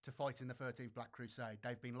to fight in the 13th Black Crusade.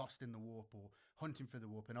 They've been lost in the warp or hunting for the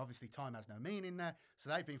warp, and obviously time has no meaning there, so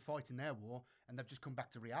they've been fighting their war, and they've just come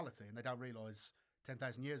back to reality, and they don't realise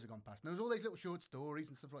 10,000 years have gone past. And there was all these little short stories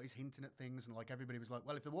and stuff like this hinting at things, and like everybody was like,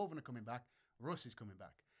 well, if the Wolven are coming back, Russ is coming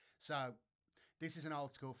back. So this is an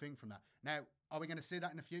old school thing from that. Now, are we going to see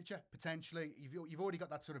that in the future? Potentially. You've already got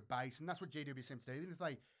that sort of base, and that's what GW seems to do. Even if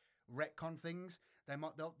they retcon things,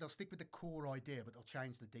 they'll stick with the core idea, but they'll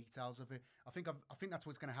change the details of it. I think that's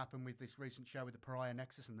what's going to happen with this recent show with the Pariah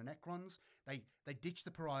Nexus and the Necrons. They ditched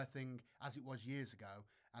the Pariah thing as it was years ago,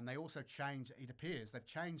 and they also changed. It appears they've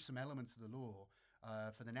changed some elements of the lore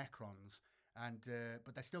for the Necrons, and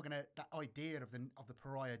but they're still going to, that idea of the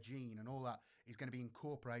Pariah gene and all that is going to be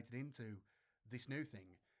incorporated into this new thing.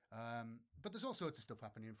 But there's all sorts of stuff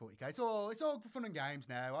happening in 40k. It's all fun and games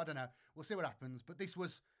now. I don't know. We'll see what happens. But this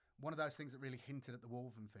was one of those things that really hinted at the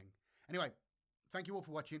Wolven thing. Anyway, thank you all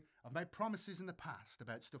for watching. I've made promises in the past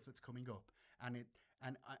about stuff that's coming up, and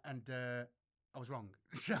I was wrong.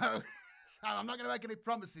 So I'm not going to make any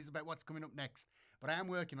promises about what's coming up next. But I am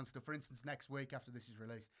working on stuff. For instance, next week after this is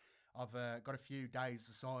released, I've got a few days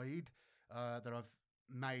aside that I've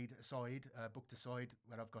made aside, booked aside,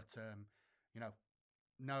 where I've got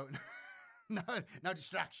no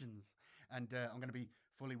distractions, and I'm going to be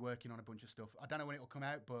fully working on a bunch of stuff. I don't know when it will come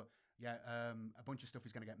out, but yeah, a bunch of stuff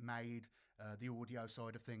is going to get made. The audio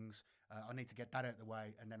side of things, I need to get that out of the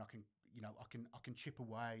way, and then I can chip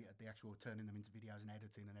away at the actual turning them into videos and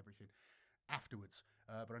editing and everything afterwards.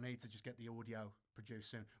 But I need to just get the audio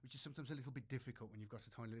produced soon, which is sometimes a little bit difficult when you've got a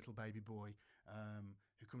tiny little baby boy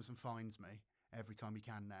who comes and finds me every time he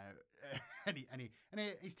can now, and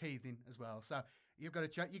he's teething as well. So you've got to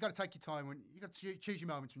take your time when you got to choose your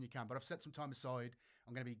moments when you can. But I've set some time aside.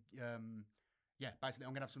 I'm going to be basically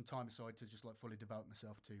I'm going to have some time aside to just like fully devote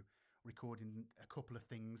myself to recording a couple of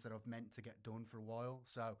things that I've meant to get done for a while.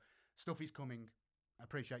 So stuff is coming. I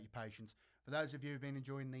appreciate your patience. For those of you who've been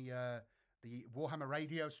enjoying the Warhammer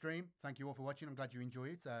radio stream, thank you all for watching. I'm glad you enjoy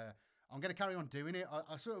it. I'm going to carry on doing it.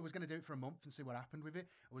 I sort of was going to do it for a month and see what happened with it.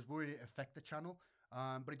 I was worried it'd affect the channel,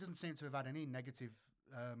 but it doesn't seem to have had any negative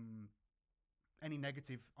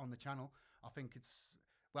on the channel. I think it's,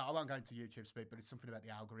 well, I won't go into YouTube speak, but it's something about the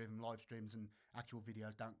algorithm. Live streams and actual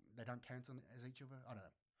videos don't count on as each other. I don't know.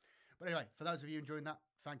 But anyway, for those of you enjoying that,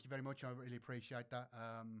 thank you very much. I really appreciate that.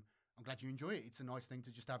 I'm glad you enjoy it. It's a nice thing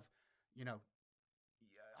to just have,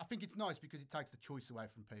 I think it's nice because it takes the choice away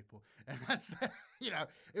from people. And that's,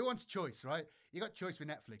 who wants choice, right? You got choice with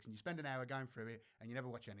Netflix and you spend an hour going through it and you never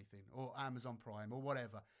watch anything, or Amazon Prime or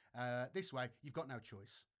whatever. This way, you've got no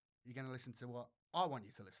choice. You're going to listen to what I want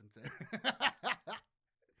you to listen to.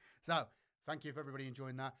 So, thank you for everybody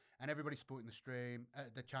enjoying that and everybody supporting the stream,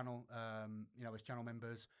 the channel, as channel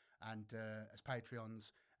members and as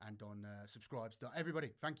Patreons and on subscribes.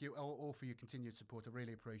 Everybody, thank you all for your continued support. I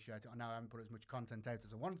really appreciate it. I know I haven't put as much content out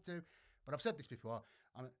as I wanted to, but I've said this before.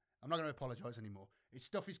 I'm not going to apologise anymore.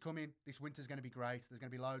 Stuff is coming. This winter's going to be great. There's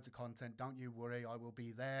going to be loads of content. Don't you worry. I will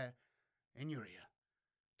be there in your ear,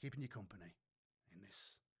 keeping you company in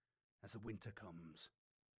this as the winter comes.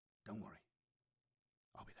 Don't worry.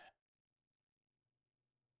 I'll be there.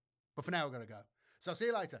 But for now, I've got to go. So see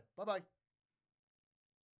you later. Bye-bye.